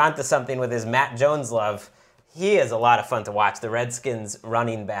Sessler was onto something with his Matt Jones love. He is a lot of fun to watch. The Redskins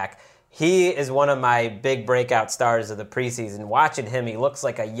running back. He is one of my big breakout stars of the preseason. Watching him, he looks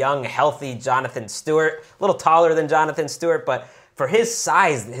like a young, healthy Jonathan Stewart. A little taller than Jonathan Stewart, but for his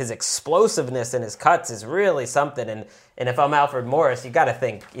size, his explosiveness and his cuts is really something. And if I'm Alfred Morris, you got to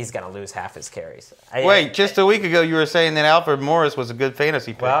think he's going to lose half his carries. Wait, just a week ago you were saying that Alfred Morris was a good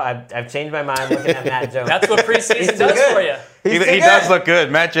fantasy pick. Well, I've changed my mind looking at Matt Jones. That's what preseason does for you. He does look good.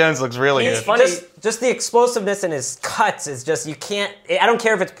 Matt Jones looks really good. Funny. Just the explosiveness in his cuts is just, you can't, I don't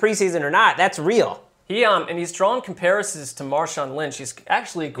care if it's preseason or not, that's real. And he's drawn comparisons to Marshawn Lynch. He's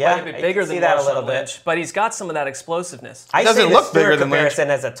actually quite a bit bigger than Marshawn Lynch, but he's got some of that explosiveness. I doesn't say look the bigger than Lynch. comparison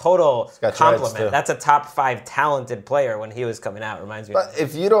as a total compliment. too. That's a top 5 talented player when he was coming out. Reminds me. But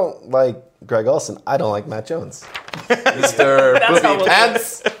if you don't like Greg Olsen, I don't like Matt Jones. Mr. Booby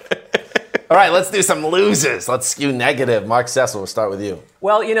Pants. All right, let's do some losers. Let's skew negative. Mark Cecil, we'll start with you.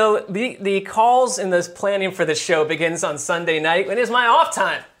 Well, you know, the calls and the planning for the show begins on Sunday night when it's my off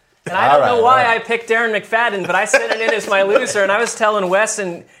time. And I don't know why I picked Darren McFadden, but I sent it in as my loser. And I was telling Wes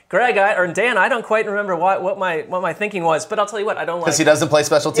and Greg or Dan, I don't quite remember what my thinking was. But I'll tell you what, I don't like. Because he doesn't play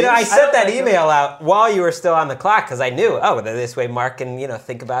special teams. You know, I sent that email out while you were still on the clock because I knew, this way Mark can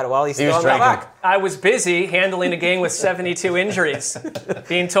think about it while he's still on the clock. I was busy handling a game with 72 injuries,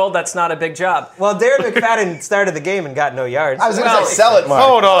 being told that's not a big job. Well, Darren McFadden started the game and got no yards. I was going to say, sell it, Mark.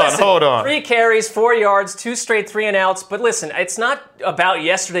 Hold on. 3 carries, 4 yards, 2 straight 3-and-outs. But listen, it's not about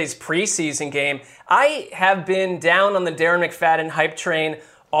yesterday's preseason game. I have been down on the Darren McFadden hype train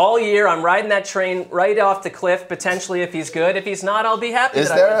all year. I'm riding that train right off the cliff, potentially, if he's good. If he's not, I'll be happy. Is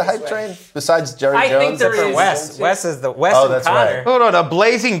there a hype train besides Jerry Jones? I think there is. Wes is the Wes and Connor. Right. Hold on. A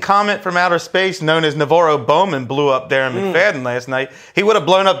blazing comet from outer space known as Navarro Bowman blew up Darren McFadden last night. He would have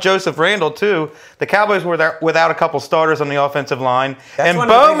blown up Joseph Randle, too. The Cowboys were without a couple starters on the offensive line. That's and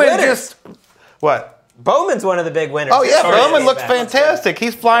Bowman What? Bowman's one of the big winners. Oh, yeah, Bowman looked fantastic.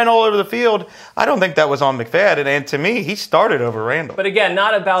 He's flying all over the field. I don't think that was on McFadden, and to me, he started over Randall. But again,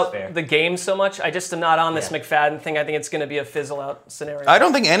 not about the game so much. I just am not on this McFadden thing. I think it's going to be a fizzle-out scenario. I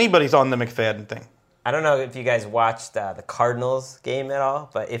don't think anybody's on the McFadden thing. I don't know if you guys watched the Cardinals game at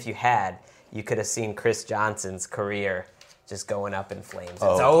all, but if you had, you could have seen Chris Johnson's career just going up in flames. It's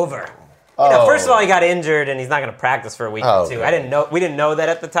over. First of all, he got injured, and he's not going to practice for a week or two. Okay. We didn't know that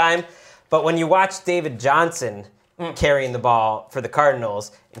at the time. But when you watch David Johnson carrying the ball for the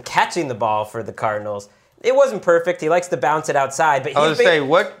Cardinals and catching the ball for the Cardinals, it wasn't perfect. He likes to bounce it outside. But I was going to say,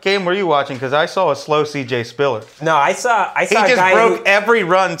 what game were you watching? Because I saw a slow C.J. Spiller. No, I saw he a guy just broke every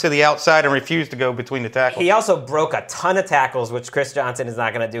run to the outside and refused to go between the tackles. He also broke a ton of tackles, which Chris Johnson is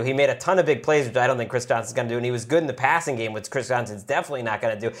not going to do. He made a ton of big plays, which I don't think Chris Johnson's going to do. And he was good in the passing game, which Chris Johnson's definitely not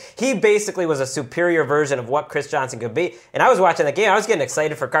going to do. He basically was a superior version of what Chris Johnson could be. And I was watching the game. I was getting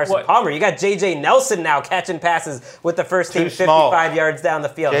excited for Carson Palmer. You got J.J. Nelson now catching passes with the first team 55 yards down the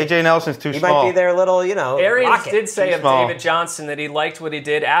field. J.J. Nelson's too small. He might be their little, Arians did say of small. David Johnson that he liked what he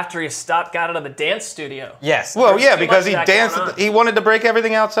did after he got out of the dance studio. Yes. Well, yeah, because he danced. He wanted to break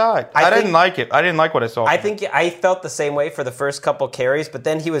everything outside. I didn't like it. I didn't like what I saw. I think I felt the same way for the first couple carries, but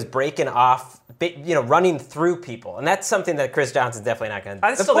then he was breaking off, running through people, and that's something that Chris Johnson's definitely not going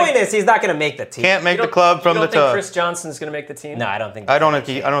to do. The point is, he's not going to make the team. Can't make the club from the top. You don't think Chris Johnson's going to make the team? No, I don't think. I don't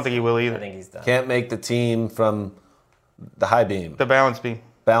think he will either. I think he's done. Can't make the team from the high beam. The balance beam.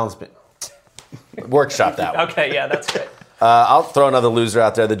 Balance beam. Workshop that one. Okay, yeah, that's great. I'll throw another loser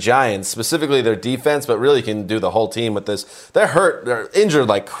out there. The Giants, specifically their defense, but really can do the whole team with this. They're hurt. They're injured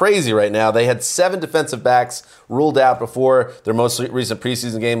like crazy right now. They had 7 defensive backs ruled out before their most recent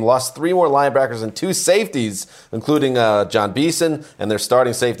preseason game. Lost 3 more linebackers and 2 safeties, including John Beeson and their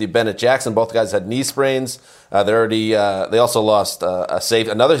starting safety, Bennett Jackson. Both guys had knee sprains. They also lost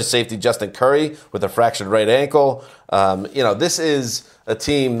another safety, Justin Curry, with a fractured right ankle. This is a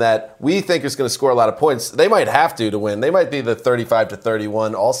team that we think is going to score a lot of points. They might have to win. They might be the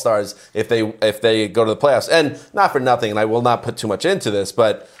 35-31 All-Stars if they go to the playoffs. And not for nothing, and I will not put too much into this,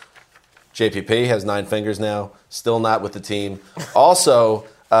 but JPP has 9 fingers now, still not with the team. Also,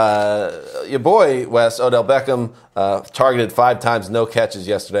 your boy, Wes, Odell Beckham, targeted 5 times, no catches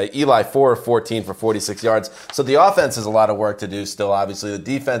yesterday. Eli, 4 of 14 for 46 yards. So the offense has a lot of work to do still, obviously. The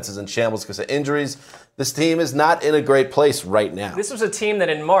defense is in shambles because of injuries. This team is not in a great place right now. This was a team that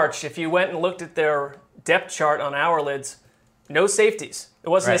in March, if you went and looked at their depth chart on our lids, no safeties.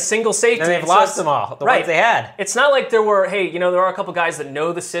 There wasn't a single safety. And they've lost them all, the ones they had. It's not like there were, there are a couple guys that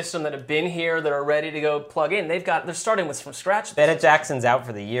know the system, that have been here, that are ready to go plug in. They're starting from scratch. Bennett Jackson's out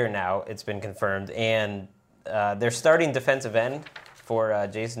for the year now. It's been confirmed. And their starting defensive end for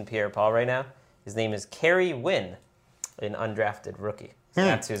Jason Pierre-Paul right now, his name is Kerry Wynn, an undrafted rookie. So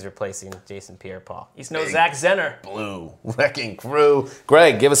that's who's replacing Jason Pierre-Paul. He's no Zach Zenner. Blue wrecking crew.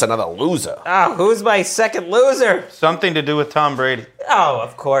 Greg, give us another loser. Oh, who's my second loser? Something to do with Tom Brady. Oh,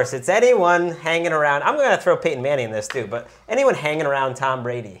 of course. It's anyone hanging around. I'm going to throw Peyton Manning in this too, but anyone hanging around Tom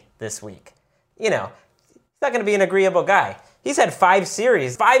Brady this week. He's not going to be an agreeable guy. He's had 5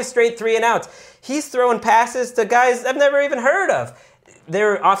 series, 5 straight 3-and-outs. He's throwing passes to guys I've never even heard of.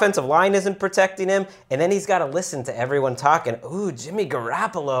 Their offensive line isn't protecting him, and then he's got to listen to everyone talking. Ooh, Jimmy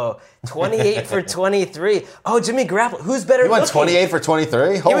Garoppolo, 28 for 23. Oh, Jimmy Garoppolo, who's better looking? He went 28 for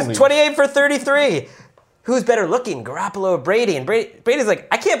 23? He was 28 for 33. Who's better looking, Garoppolo or Brady? And Brady's like,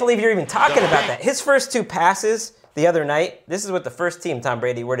 I can't believe you're even talking about that. His first 2 passes the other night, this is what the first team, Tom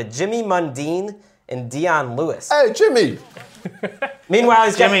Brady, were to Jimmy Mundine and Dion Lewis. Hey, Jimmy. Meanwhile,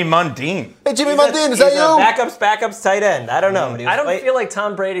 he's Jimmy Mundine. Hey, Jimmy Mundine, is that you? Backups tight end. I don't know. I don't feel like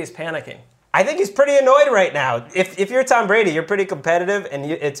Tom Brady's panicking. I think he's pretty annoyed right now. If you're Tom Brady, you're pretty competitive, and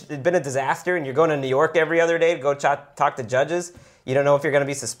it's been a disaster, and you're going to New York every other day to go talk to judges. You don't know if you're going to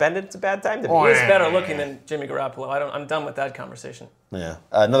be suspended. It's a bad time to be. He is better looking than Jimmy Garoppolo. I'm done with that conversation. Yeah.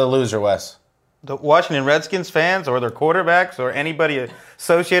 Another loser, Wes. The Washington Redskins fans or their quarterbacks or anybody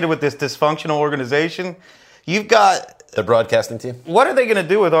associated with this dysfunctional organization, you've got... The broadcasting team? What are they going to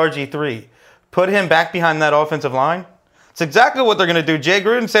do with RG3? Put him back behind that offensive line? It's exactly what they're going to do. Jay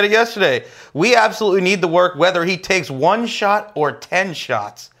Gruden said it yesterday. We absolutely need the work whether he takes 1 shot or 10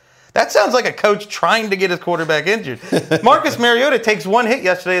 shots. That sounds like a coach trying to get his quarterback injured. Marcus Mariota takes 1 hit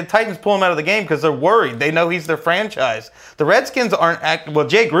yesterday. The Titans pull him out of the game because they're worried. They know he's their franchise. The Redskins aren't acting... Well,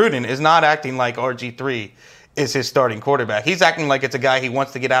 Jay Gruden is not acting like RG3 is his starting quarterback. He's acting like it's a guy he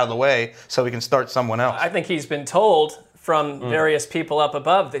wants to get out of the way so he can start someone else. I think he's been told from various people up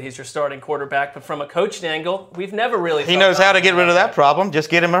above that he's your starting quarterback, but from a coaching angle, we've never really... He knows how to get rid of that problem. Just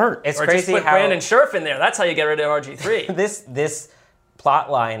get him hurt. It's or crazy just put Brandon Scherf in there. That's how you get rid of RG3. This plot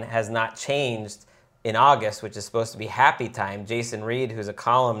line has not changed in August, which is supposed to be happy time. Jason Reed, who's a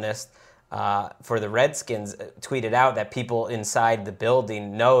columnist for the Redskins, tweeted out that people inside the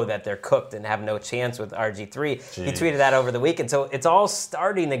building know that they're cooked and have no chance with RG3. Jeez. He tweeted that over the weekend. So it's all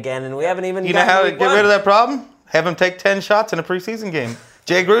starting again, and we haven't even You know how to get rid of that problem? Have him take 10 shots in a preseason game.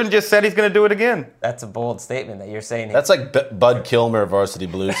 Jay Gruden just said he's going to do it again. That's a bold statement that you're saying. That's like Bud Kilmer Varsity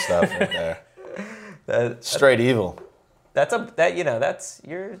Blues stuff right there. Straight evil.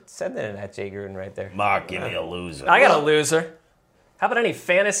 You're sending it at Jay Gruden right there. Mark, give me a loser. I got a loser. How about any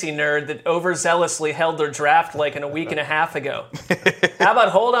fantasy nerd that overzealously held their draft like in a week and a half ago? How about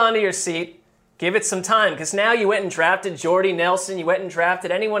hold on to your seat, give it some time, because now you went and drafted Jordy Nelson, you went and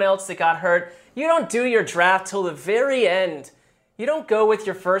drafted anyone else that got hurt. You don't do your draft till the very end. You don't go with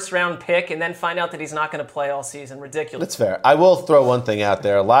your first-round pick and then find out that he's not going to play all season. Ridiculous. That's fair. I will throw one thing out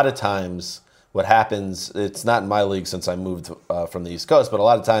there. A lot of times what happens, it's not in my league since I moved from the East Coast, but a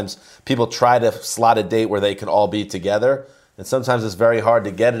lot of times people try to slot a date where they can all be together, and sometimes it's very hard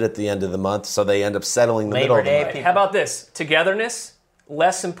to get it at the end of the month, so they end up settling the middle of the night. How about this? Togetherness,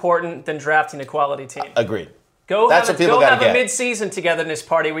 less important than drafting a quality team. Agreed. Go have a mid-season togetherness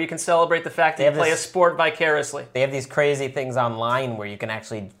party where you can celebrate the fact that you play a sport vicariously. They have these crazy things online where you can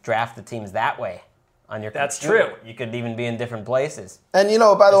actually draft the teams that way on your That's computer. true. You could even be in different places. And,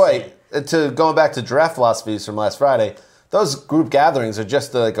 by the way, going back to draft philosophies from last Friday, those group gatherings are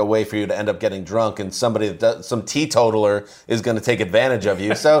just like a way for you to end up getting drunk, and some teetotaler is going to take advantage of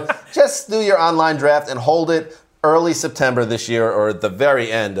you. So just do your online draft and hold it. early September this year or at the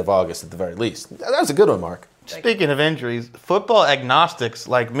very end of August at the very least. That was a good one, Mark. Speaking of injuries, football agnostics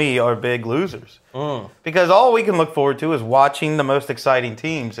like me are big losers. Because all we can look forward to is watching the most exciting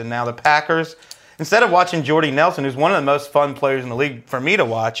teams. And now the Packers, instead of watching Jordy Nelson, who's one of the most fun players in the league for me to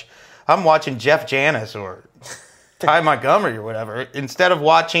watch, I'm watching Jeff Janis or Ty Montgomery or whatever. Instead of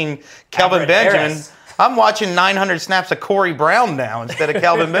watching Kelvin Benjamin, I'm watching 900 snaps of Corey Brown now instead of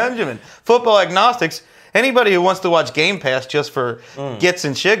Kelvin Benjamin. Football agnostics, anybody who wants to watch Game Pass just for gits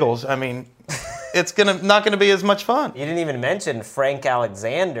and shiggles, I mean, it's not gonna be as much fun. You didn't even mention Frank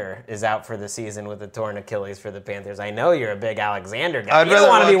Alexander is out for the season with a torn Achilles for the Panthers. I know you're a big Alexander guy. You don't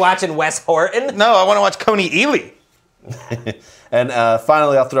want to be watching Wes Horton. No, I want to watch Coney Ely. And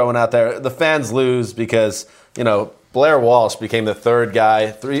finally, I'll throw one out there. The fans lose because, Blair Walsh became the third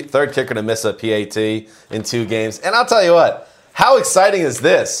kicker to miss a PAT in 2 games. And I'll tell you what, how exciting is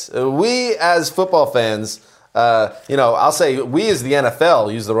this? We as football fans, I'll say we as the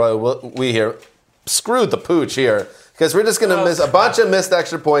NFL, use the royal we here, screwed the pooch here because we're just going to miss a bunch of missed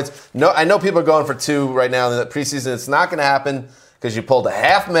extra points. No, I know people are going for 2 right now in the preseason. It's not going to happen because you pulled a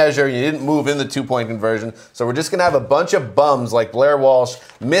half measure. You didn't move in the 2-point conversion. So we're just going to have a bunch of bums like Blair Walsh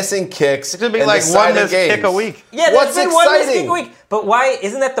missing kicks. It's going to be like one missed kick a week. Yeah, that's been one missed kick a week. But why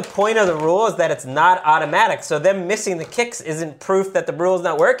isn't that the point of the rule is that it's not automatic? So them missing the kicks isn't proof that the rule is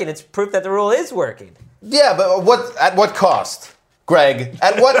not working. It's proof that the rule is working. Yeah, but at what cost? Greg,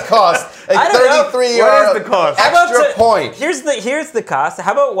 at what cost? A 33-yard extra point. Here's the cost.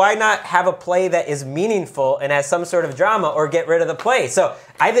 How about why not have a play that is meaningful and has some sort of drama, or get rid of the play? So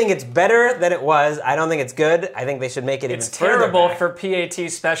I think it's better than it was. I don't think it's good. I think they should make it even further. It's terrible for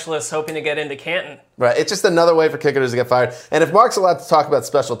PAT specialists hoping to get into Canton. Right. It's just another way for kickers to get fired. And if Mark's allowed to talk about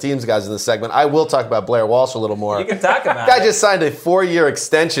special teams guys in this segment, I will talk about Blair Walsh a little more. You can talk about it. Guy just signed a 4-year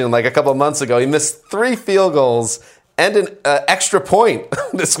extension like a couple of months ago. He missed 3 field goals and an extra point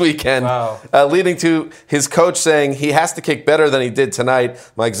this weekend, leading to his coach saying he has to kick better than he did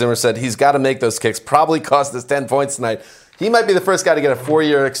tonight. Mike Zimmer said he's got to make those kicks. Probably cost us 10 points tonight. He might be the first guy to get a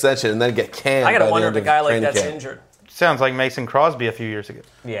 4-year extension and then get canned. I got to wonder if a guy like that's injured. Sounds like Mason Crosby a few years ago.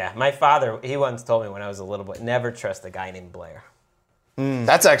 Yeah, my father, he once told me when I was a little boy, never trust a guy named Blair.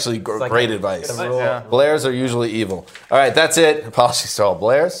 That's actually great advice. Blairs are usually evil. All right, that's it. Apologies to all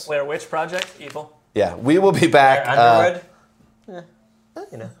Blairs. Blair Witch Project, evil. Yeah, we will be back. Underwood?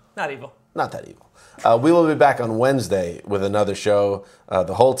 Not evil. Not that evil. We will be back on Wednesday with another show.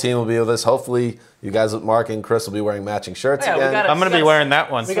 The whole team will be with us. Hopefully, you guys with Mark and Chris will be wearing matching shirts again. I'm going to be wearing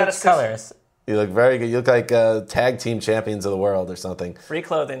that one. We got colors. You look very good. You look like tag team champions of the world or something. Free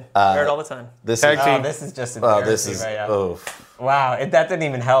clothing. Wear it all the time. This is just embarrassing right now. Wow, that didn't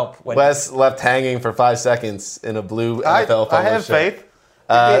even help. Wes left hanging for 5 seconds in a blue NFL polo I have shirt. faith.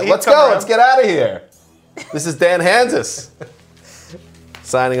 Let's go. Let's get out of here. This is Dan Hanzus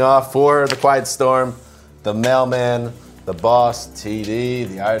signing off for The Quiet Storm, the mailman, the boss, TD,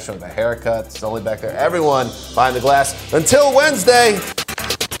 the Irishman with a haircut, Sully back there, everyone behind the glass. Until Wednesday.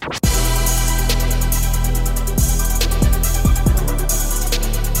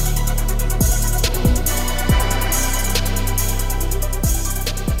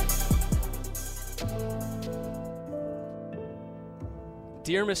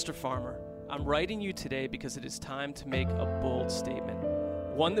 Dear Mr. Farmer, I'm writing you today because it is time to make a bold statement.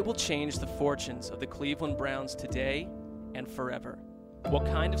 One that will change the fortunes of the Cleveland Browns today and forever. What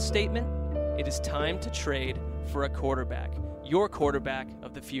kind of statement? It is time to trade for a quarterback, your quarterback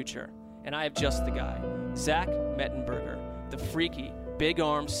of the future. And I have just the guy, Zach Mettenberger, the freaky,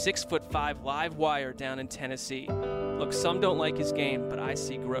 big-armed, 6'5" live wire down in Tennessee. Look, some don't like his game, but I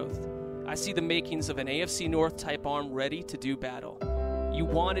see growth. I see the makings of an AFC North type arm ready to do battle. You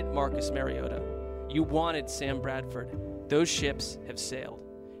wanted Marcus Mariota. You wanted Sam Bradford. Those ships have sailed.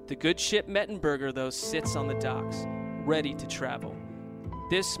 The good ship Mettenberger, though, sits on the docks, ready to travel.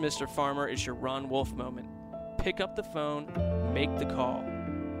 This, Mr. Farmer, is your Ron Wolf moment. Pick up the phone, make the call.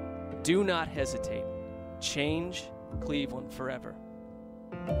 Do not hesitate. Change Cleveland forever.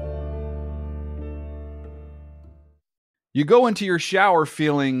 You go into your shower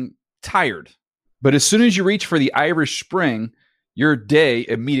feeling tired, but as soon as you reach for the Irish Spring, your day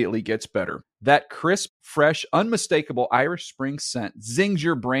immediately gets better. That crisp, fresh, unmistakable Irish Spring scent zings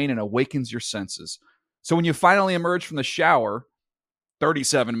your brain and awakens your senses. So when you finally emerge from the shower,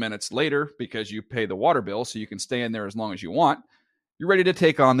 37 minutes later, because you pay the water bill so you can stay in there as long as you want, you're ready to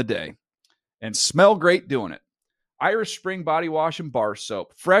take on the day. And smell great doing it. Irish Spring Body Wash and Bar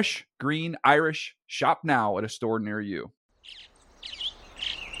Soap. Fresh, green, Irish. Shop now at a store near you.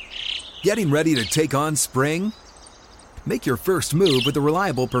 Getting ready to take on spring? Make your first move with the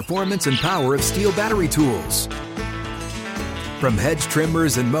reliable performance and power of Steel battery tools. From hedge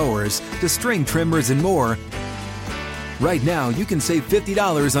trimmers and mowers to string trimmers and more, right now you can save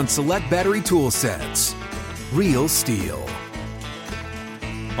 $50 on select battery tool sets. Real STIHL.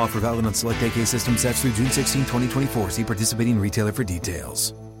 Offer valid on select AK system sets through June 16, 2024. See participating retailer for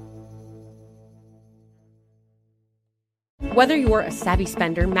details. Whether you're a savvy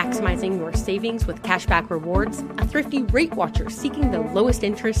spender maximizing your savings with cashback rewards, a thrifty rate watcher seeking the lowest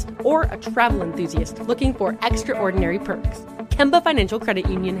interest, or a travel enthusiast looking for extraordinary perks, Kemba Financial Credit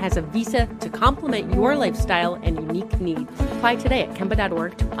Union has a visa to complement your lifestyle and unique needs. Apply today at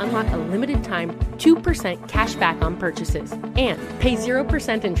Kemba.org to unlock a limited time 2% cash back on purchases and pay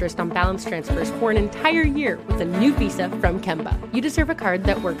 0% interest on balance transfers for an entire year with a new visa from Kemba. You deserve a card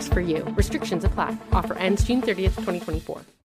that works for you. Restrictions apply. Offer ends June 30th, 2024.